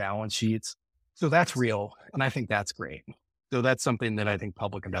 awesome balance sheets. So that's real. And I think that's great. So that's something that I think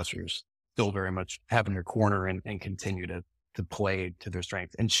public investors still very much have in their corner and continue to play to their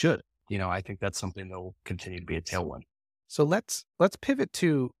strength and should. I think that's something that will continue to be a tailwind. So let's pivot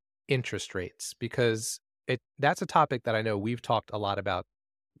to interest rates, because that's a topic that I know we've talked a lot about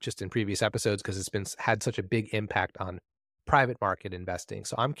just in previous episodes, because it's had such a big impact on private market investing.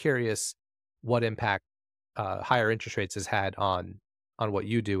 So I'm curious what impact higher interest rates has had on what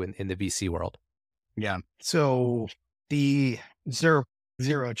you do in the VC world. Yeah. So the zero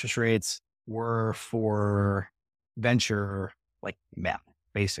interest rates were for venture, like math,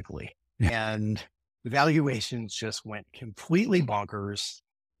 basically. And the valuations just went completely bonkers.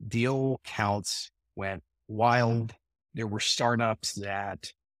 Deal counts went wild. There were startups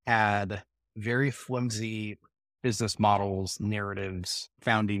that had very flimsy business models, narratives,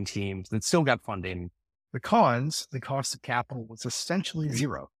 founding teams that still got funding because the cost of capital was essentially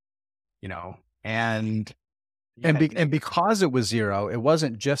zero, and because it was zero, it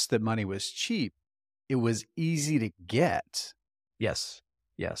wasn't just that money was cheap, it was easy to get. Yes.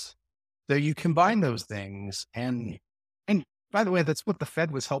 So you combine those things and by the way, that's what the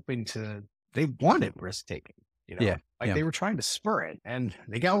Fed was hoping they wanted risk taking, they were trying to spur it and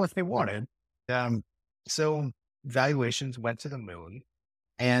they got what they wanted. So valuations went to the moon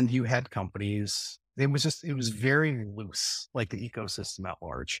and you had companies. It was very loose, like the ecosystem at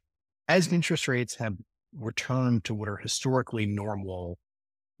large. As interest rates have returned to what are historically normal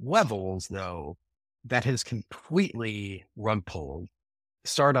levels, though, that has completely rug pulled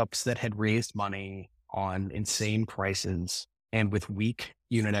startups that had raised money on insane prices and with weak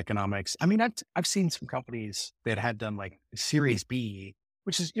unit economics. I mean, I've seen some companies that had done like Series B,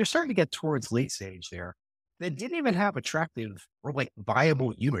 which is, you're starting to get towards late stage there. They didn't even have attractive or like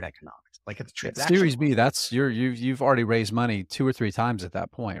viable unit economics. Like it's transaction. Series B, that's you've already raised money 2 or 3 times at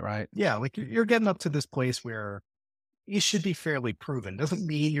that point, right? Yeah. Like you're getting up to this place where you should be fairly proven. Doesn't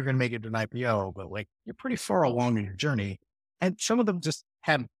mean you're going to make it an IPO, but like you're pretty far along in your journey. And some of them just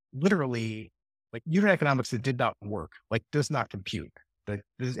have literally like unit economics that did not work, like does not compute.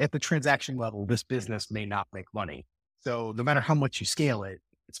 At the transaction level, this business may not make money. So no matter how much you scale it,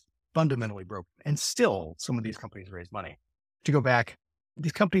 it's fundamentally broken. And still, some of these companies raise money. To go back,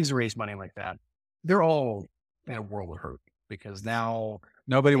 these companies raise money like that, they're all in a world of hurt because now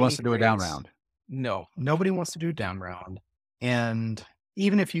nobody wants to do a down round. No, nobody wants to do a down round. And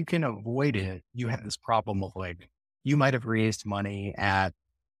even if you can avoid it, you have this problem of like, you might have raised money at,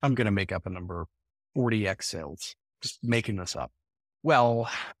 I'm going to make up a number, 40x sales, just making this up. Well,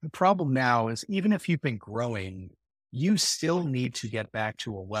 the problem now is even if you've been growing, you still need to get back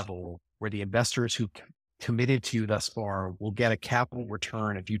to a level where the investors who committed to you thus far will get a capital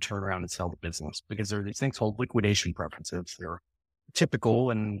return if you turn around and sell the business, because there are these things called liquidation preferences. They're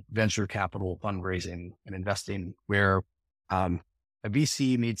typical in venture capital fundraising and investing where a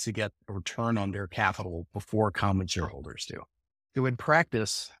VC needs to get a return on their capital before common shareholders do. So in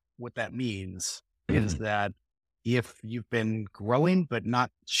practice, what that means is that if you've been growing but not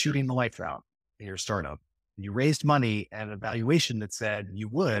shooting the lights out in your startup, you raised money at a valuation that said you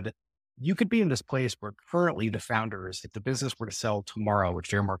would, you could be in this place where currently the founders, if the business were to sell tomorrow at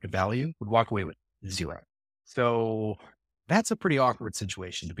fair market value, would walk away with zero. So that's a pretty awkward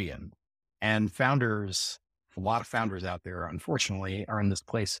situation to be in. And founders, a lot of founders out there, unfortunately, are in this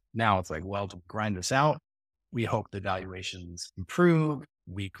place now. It's like, well, to grind this out, we hope the valuations improve.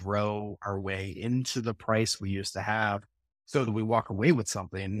 We grow our way into the price we used to have so that we walk away with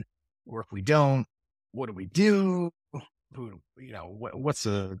something. Or if we don't, what do we do? What's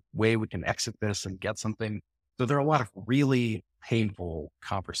a way we can exit this and get something? So there are a lot of really painful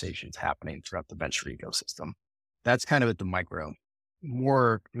conversations happening throughout the venture ecosystem. That's kind of at the micro.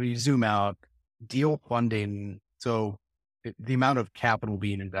 More, when you zoom out, deal funding. So the amount of capital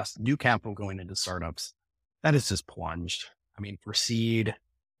being invested, new capital going into startups, that is just plunged. I mean, for seed,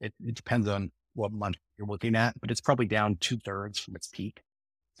 it depends on what month you're looking at, but it's probably down 2/3 from its peak.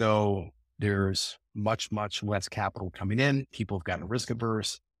 So there's much, much less capital coming in. People have gotten risk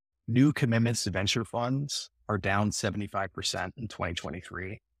averse. New commitments to venture funds are down 75% in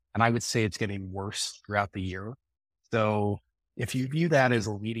 2023. And I would say it's getting worse throughout the year. So if you view that as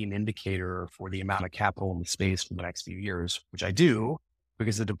a leading indicator for the amount of capital in the space for the next few years, which I do,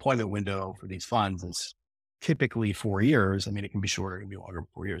 because the deployment window for these funds is typically 4 years. I mean, it can be shorter, it can be longer than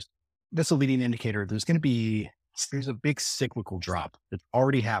 4 years. That's a leading indicator. There's a big cyclical drop that's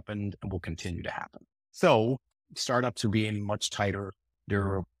already happened and will continue to happen. So startups are being much tighter.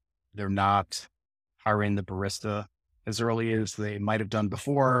 They're not hiring the barista as early as they might have done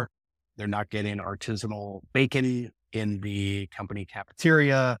before. They're not getting artisanal bacon in the company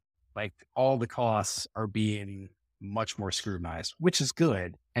cafeteria. Like, all the costs are being much more scrutinized, which is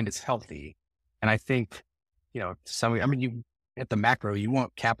good and it's healthy. And I think, at the macro, you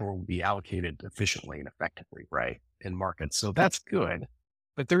want capital to be allocated efficiently and effectively, right, in markets. So that's good,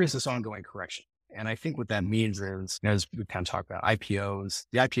 but there is this ongoing correction. And I think what that means is, as we kind of talk about IPOs,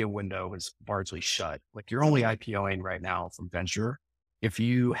 the IPO window is largely shut. Like, you're only IPOing right now from venture if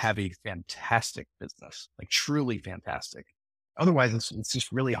you have a fantastic business, like truly fantastic. Otherwise, it's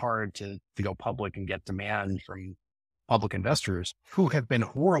just really hard to go public and get demand from public investors who have been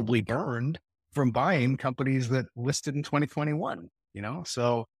horribly burned from buying companies that listed in 2021,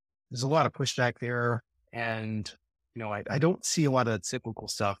 So there's a lot of pushback there. And, I don't see a lot of that cyclical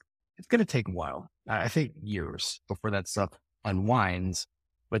stuff. It's going to take a while. I think years before that stuff unwinds,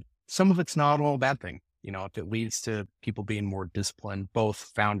 but some of it's not all a bad thing. If it leads to people being more disciplined,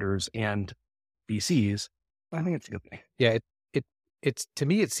 both founders and VCs, I think it's a good thing. Yeah. It's to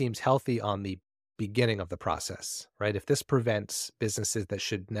me, it seems healthy on the beginning of the process, right? If this prevents businesses that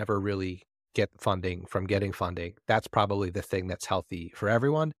should never really get funding from getting funding, that's probably the thing that's healthy for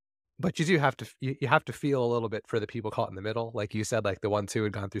everyone. But you do have to, you have to feel a little bit for the people caught in the middle. Like you said, like the ones who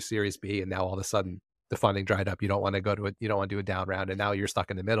had gone through Series B and now all of a sudden the funding dried up. You don't want to go to it. You don't want to do a down round. And now you're stuck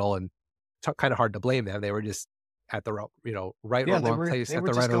in the middle, and it's kind of hard to blame them. They were just at the right or wrong place at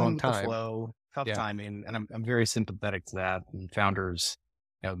the right or wrong time. Tough timing. And I'm very sympathetic to that. And founders,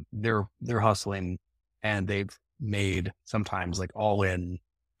 they're hustling, and they've made sometimes like all in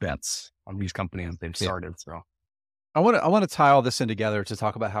bets on these companies they've started. So I want to tie all this in together to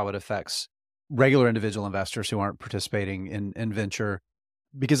talk about how it affects regular individual investors who aren't participating in venture,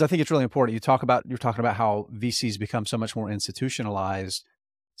 because I think it's really important. You're talking about how VCs become so much more institutionalized.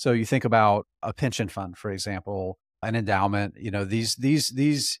 So you think about a pension fund, for example, an endowment.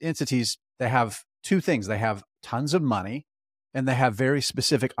 These entities, they have two things. They have tons of money, and they have very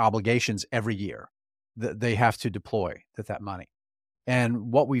specific obligations every year that they have to deploy that money.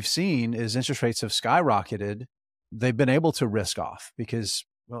 And what we've seen is interest rates have skyrocketed. They've been able to risk off because,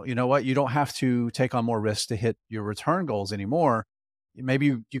 well, you know what? You don't have to take on more risk to hit your return goals anymore. Maybe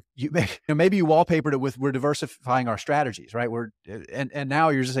you wallpapered it with, we're diversifying our strategies, right? And now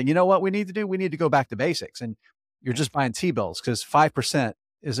you're just saying, you know what we need to do? We need to go back to basics. And you're just buying T-bills because 5%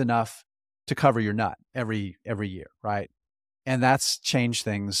 is enough to cover your nut every year, right? And that's changed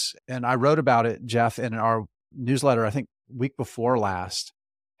things. And I wrote about it, Jeff, in our newsletter, I think week before last,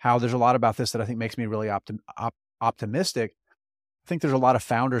 how there's a lot about this that I think makes me really optimistic. I think there's a lot of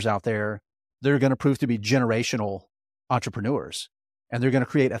founders out there that are going to prove to be generational entrepreneurs, and they're going to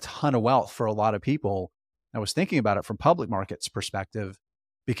create a ton of wealth for a lot of people. I was thinking about it from public markets perspective,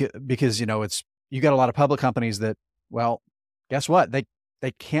 because you got a lot of public companies that, well, guess what? They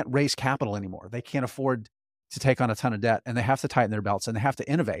can't raise capital anymore. They can't afford to take on a ton of debt, and they have to tighten their belts, and they have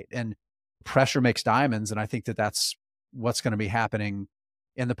to innovate, and pressure makes diamonds. And I think that that's what's going to be happening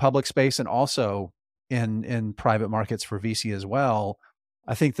in the public space, and also in private markets for VC as well.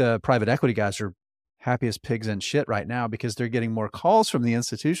 I think the private equity guys are happy as pigs in shit right now because they're getting more calls from the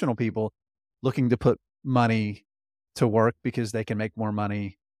institutional people looking to put money to work because they can make more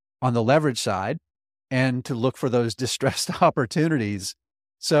money on the leverage side and to look for those distressed opportunities.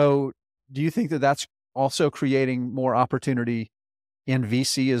 So do you think that that's also creating more opportunity in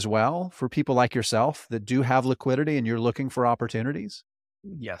VC as well for people like yourself that do have liquidity and you're looking for opportunities?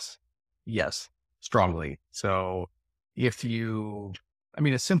 Yes. Yes. Strongly. So if you, I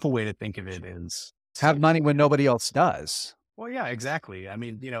mean, a simple way to think of it is Have money when nobody else does. well, yeah, exactly. I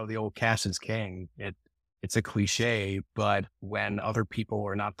mean, the old cash is king. It's a cliche, but when other people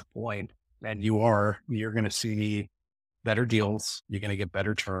are not deploying and you're going to see better deals. You're going to get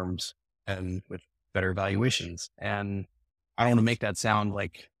better terms and with better valuations. And I don't want to make that sound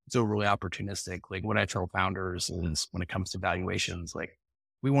like it's overly opportunistic. Like what I tell founders is when it comes to valuations, like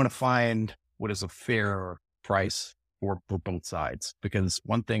we want to find what is a fair price for both sides. Because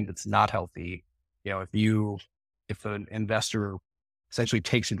one thing that's not healthy, if an investor essentially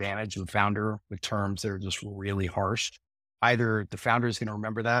takes advantage of a founder with terms that are just really harsh, either the founder is going to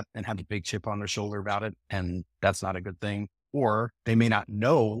remember that and have a big chip on their shoulder about it, and that's not a good thing, or they may not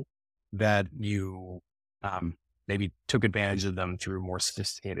know that you maybe took advantage of them through more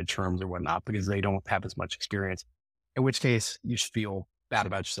sophisticated terms or whatnot because they don't have as much experience, in which case you should feel bad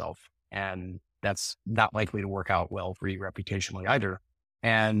about yourself. And that's not likely to work out well for you reputationally either.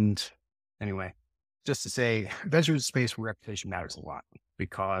 And anyway, just to say, venture space where reputation matters a lot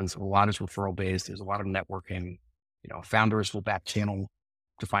because a lot is referral based. There's a lot of networking. Founders will back channel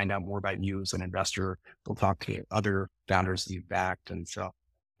to find out more about you as an investor. They'll talk to other founders that you've backed. And so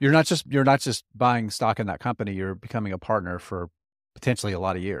you're not just buying stock in that company. You're becoming a partner for potentially a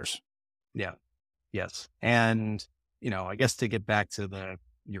lot of years. Yeah. Yes. And, I guess to get back to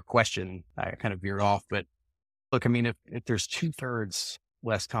your question, I kind of veered off, but look, I mean, if there's 2/3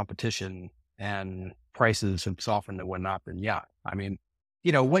 less competition and prices have softened and whatnot, then yeah, I mean,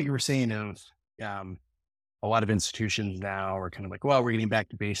 what you were saying of, a lot of institutions now are kind of like, well, we're getting back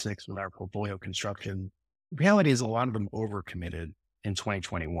to basics with our portfolio construction. The reality is a lot of them overcommitted in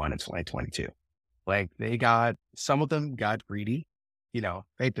 2021 and 2022. Like some of them got greedy,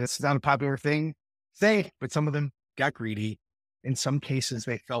 that's not a popular thing to say, but some of them got greedy. In some cases,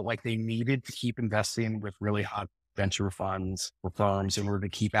 they felt like they needed to keep investing with really hot venture funds or firms in order to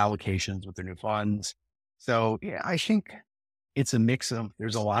keep allocations with their new funds. So yeah, I think it's a mix of,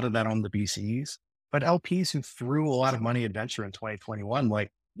 there's a lot of that on the VCs, but LPs who threw a lot of money at venture in 2021,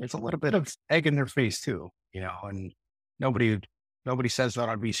 like there's a little bit of egg in their face too, and nobody says that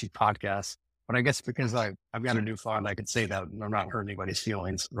on VC podcasts, but I guess because I've got a new fund, I could say that and I'm not hurting anybody's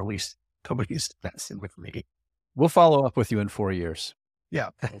feelings, or at least nobody's invested with me. We'll follow up with you in 4 years.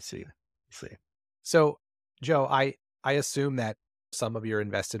 Yeah. Let's see. So Joe, I assume that some of your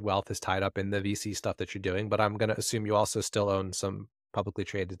invested wealth is tied up in the VC stuff that you're doing, but I'm going to assume you also still own some publicly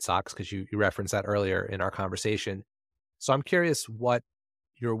traded stocks because you referenced that earlier in our conversation. So I'm curious what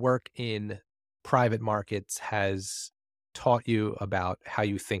your work in private markets has taught you about how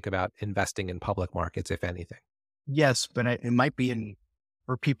you think about investing in public markets, if anything. Yes, but it might be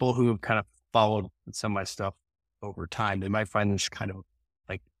for people who have kind of followed some of my stuff over time, they might find this kind of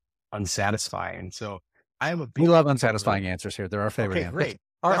like unsatisfying. So we love unsatisfying answers here. They're our favorite answers. Great.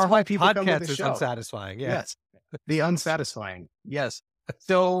 Our whole podcast is unsatisfying. Yeah. Yes. The unsatisfying. Yes.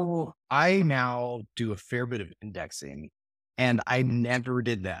 So I now do a fair bit of indexing, and I never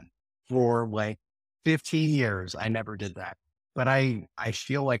did that for like 15 years. I never did that, but I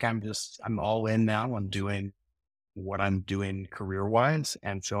feel like I'm all in now. I'm doing what I'm doing career wise.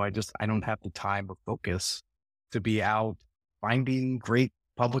 And so I don't have the time or focus to be out finding great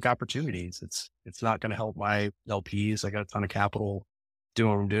public opportunities. It's not going to help my LPs. I got a ton of capital doing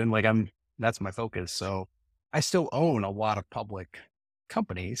what I'm doing. That's my focus. So I still own a lot of public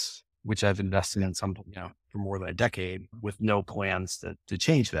companies, which I've invested in some, for more than a decade with no plans to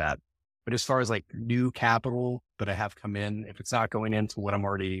change that. But as far as like new capital that I have come in, if it's not going into what I'm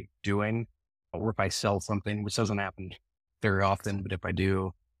already doing, or if I sell something, which doesn't happen very often, but if I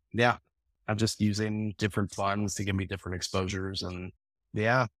do, yeah, I'm just using different funds to give me different exposures. And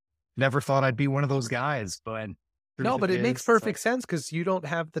yeah, never thought I'd be one of those guys, but no, but it makes perfect sense because you don't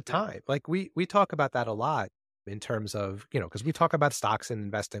have the time. Like we talk about that a lot in terms of, because we talk about stocks and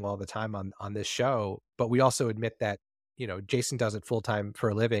investing all the time on this show, but we also admit that, Jason does it full time for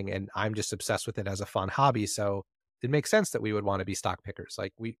a living and I'm just obsessed with it as a fun hobby. So it makes sense that we would want to be stock pickers.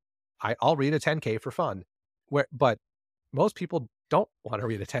 Like I'll read a 10K for fun, but most people don't want to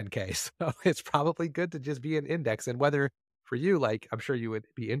read a 10K. So it's probably good to just be an index. And whether for you, like, I'm sure you would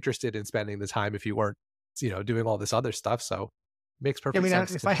be interested in spending the time if you weren't, doing all this other stuff. So it makes perfect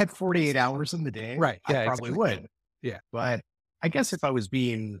sense. If I had 48 hours in the day, right. Yeah, I probably would. Yeah. But I guess if I was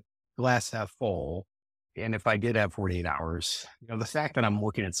being glass half full, And if I did have 48 hours, the fact that I'm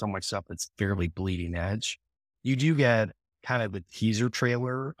looking at so much stuff that's fairly bleeding edge, you do get kind of the teaser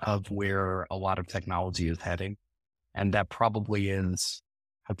trailer of where a lot of technology is heading. And that probably is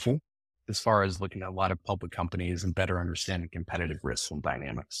helpful as far as looking at a lot of public companies and better understanding competitive risks and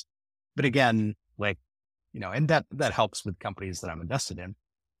dynamics. But again, and that helps with companies that I'm invested in.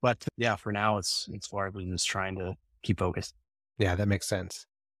 But yeah, for now, it's largely just trying to keep focused. Yeah, that makes sense.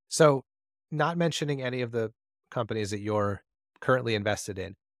 So not mentioning any of the companies that you're currently invested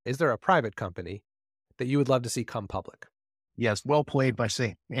in, is there a private company that you would love to see come public? Yes, well played by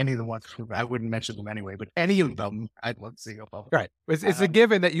saying any of the ones. I wouldn't mention them anyway, but any of them, I'd love to see go public. Right. It's a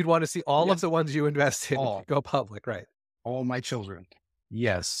given that you'd want to see all of the ones you invest in all. go public, right? All my children.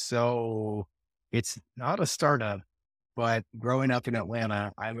 Yes. So it's not a startup, but growing up in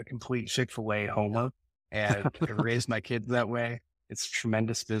Atlanta, I'm a complete Chick-fil-A homer and I raised my kids that way. It's a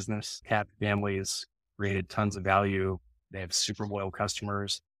tremendous business. Happy families created tons of value. They have super loyal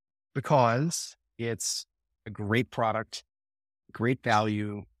customers because it's a great product, great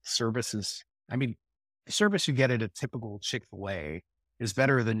value, services. I mean, the service you get at a typical Chick-fil-A is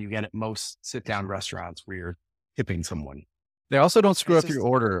better than you get at most sit-down restaurants where you're tipping someone. They also don't screw up your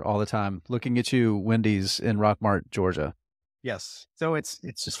order all the time. Looking at you, Wendy's in Rockmart, Georgia. Yes. So it's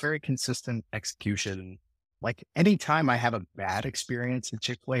just very consistent execution. Like anytime I have a bad experience at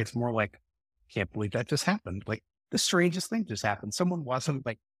Chick-fil-A, it's more like, can't believe that just happened. Like the strangest thing just happened. Someone wasn't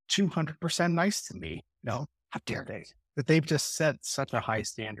 200% nice to me. How dare they? But they've just set such a high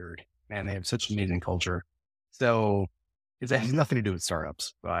standard, and they have such an amazing culture. So it has nothing to do with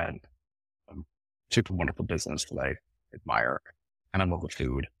startups, but super wonderful business that I admire, and I love the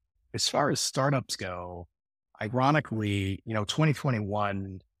food. As far as startups go, ironically,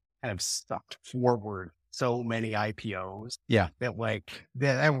 2021 kind of stuck forward so many IPOs. Yeah. That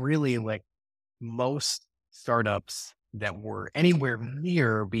really most startups that were anywhere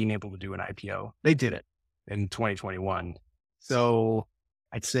near being able to do an IPO, they did it in 2021. So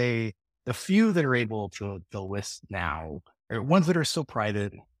I'd say the few that are able to list now are ones that are still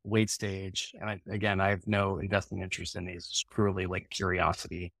private, late stage. And I have no investing interest in these, just purely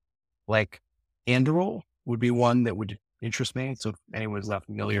curiosity. Anduril would be one that would interest me. So if anyone's not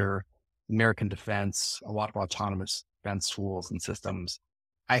familiar, American Defense, a lot of autonomous defense tools and systems.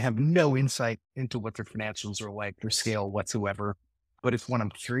 I have no insight into what their financials are like, their scale whatsoever, but it's one I'm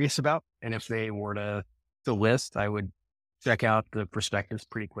curious about. And if they were to list, I would check out the prospectus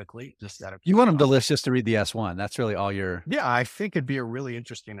pretty quickly. Just out of You want them to list just to read the S1. That's really all you're. Yeah, I think it'd be a really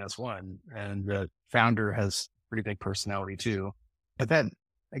interesting S1. And the founder has pretty big personality too. But then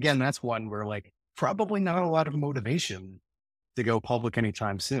again, that's one where probably not a lot of motivation to go public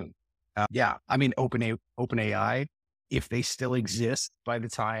anytime soon. OpenAI, if they still exist by the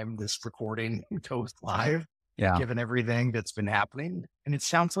time this recording goes live, given everything that's been happening, and it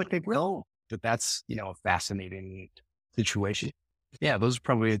sounds like they will, but that's, a fascinating situation. Yeah, those are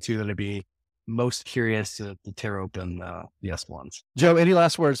probably the two that I'd be most curious to tear open the S1s. Joe, any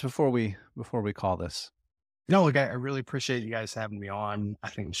last words before we call this? No, I really appreciate you guys having me on. I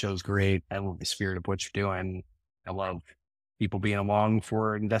think the show's great. I love the spirit of what you're doing. I love people being along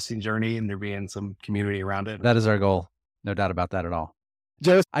for an investing journey and there being some community around it. That is our goal. No doubt about that at all.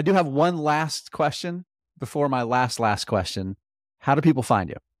 Joe, I do have one last question before my last question. How do people find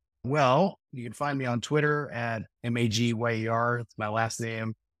you? Well, you can find me on Twitter at MAGYER. It's my last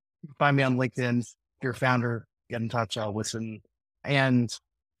name. You can find me on LinkedIn. If you're a founder, get in touch. I'll listen. And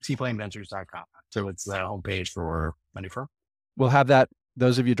seaplainventures.com. So it's the homepage for Money Firm. We'll have that.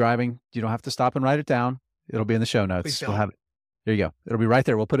 Those of you driving, you don't have to stop and write it down. It'll be in the show notes. We'll have it. There you go. It'll be right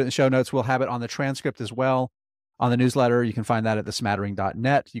there. We'll put it in the show notes. We'll have it on the transcript as well. On the newsletter, you can find that at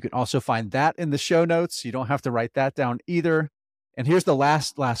thesmattering.net. You can also find that in the show notes. You don't have to write that down either. And here's the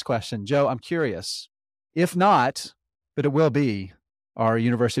last question. Joe, I'm curious. If not, but it will be our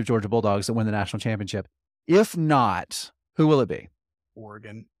University of Georgia Bulldogs that win the national championship. If not, who will it be?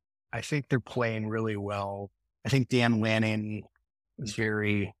 Oregon. I think they're playing really well. I think Dan Lanning is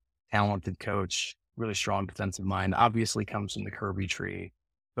very talented coach, really strong defensive mind, obviously comes from the Kirby tree.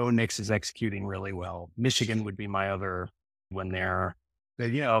 Bo Nix is executing really well. Michigan would be my other one there.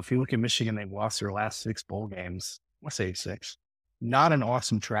 But, if you look at Michigan, they've lost their last 6 bowl games. Let's say 6. Not an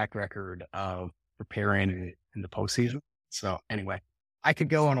awesome track record of preparing in the postseason. So anyway, I could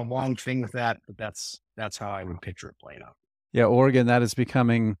go on a long thing with that, but that's how I would picture it playing out. Yeah, Oregon, that is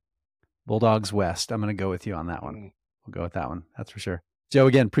becoming Bulldogs West. I'm going to go with you on that one. We'll go with that one. That's for sure. Joe,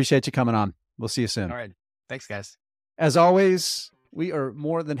 again, appreciate you coming on. We'll see you soon. All right. Thanks, guys. As always, we are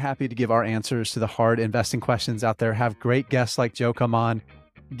more than happy to give our answers to the hard investing questions out there. Have great guests like Joe come on.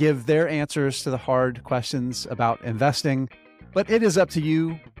 give their answers to the hard questions about investing. But it is up to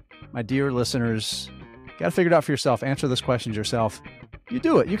you, my dear listeners. Got to figure it out for yourself. Answer those questions yourself. You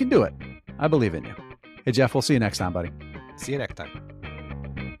do it. You can do it. I believe in you. Hey, Jeff, we'll see you next time, buddy. See you next time.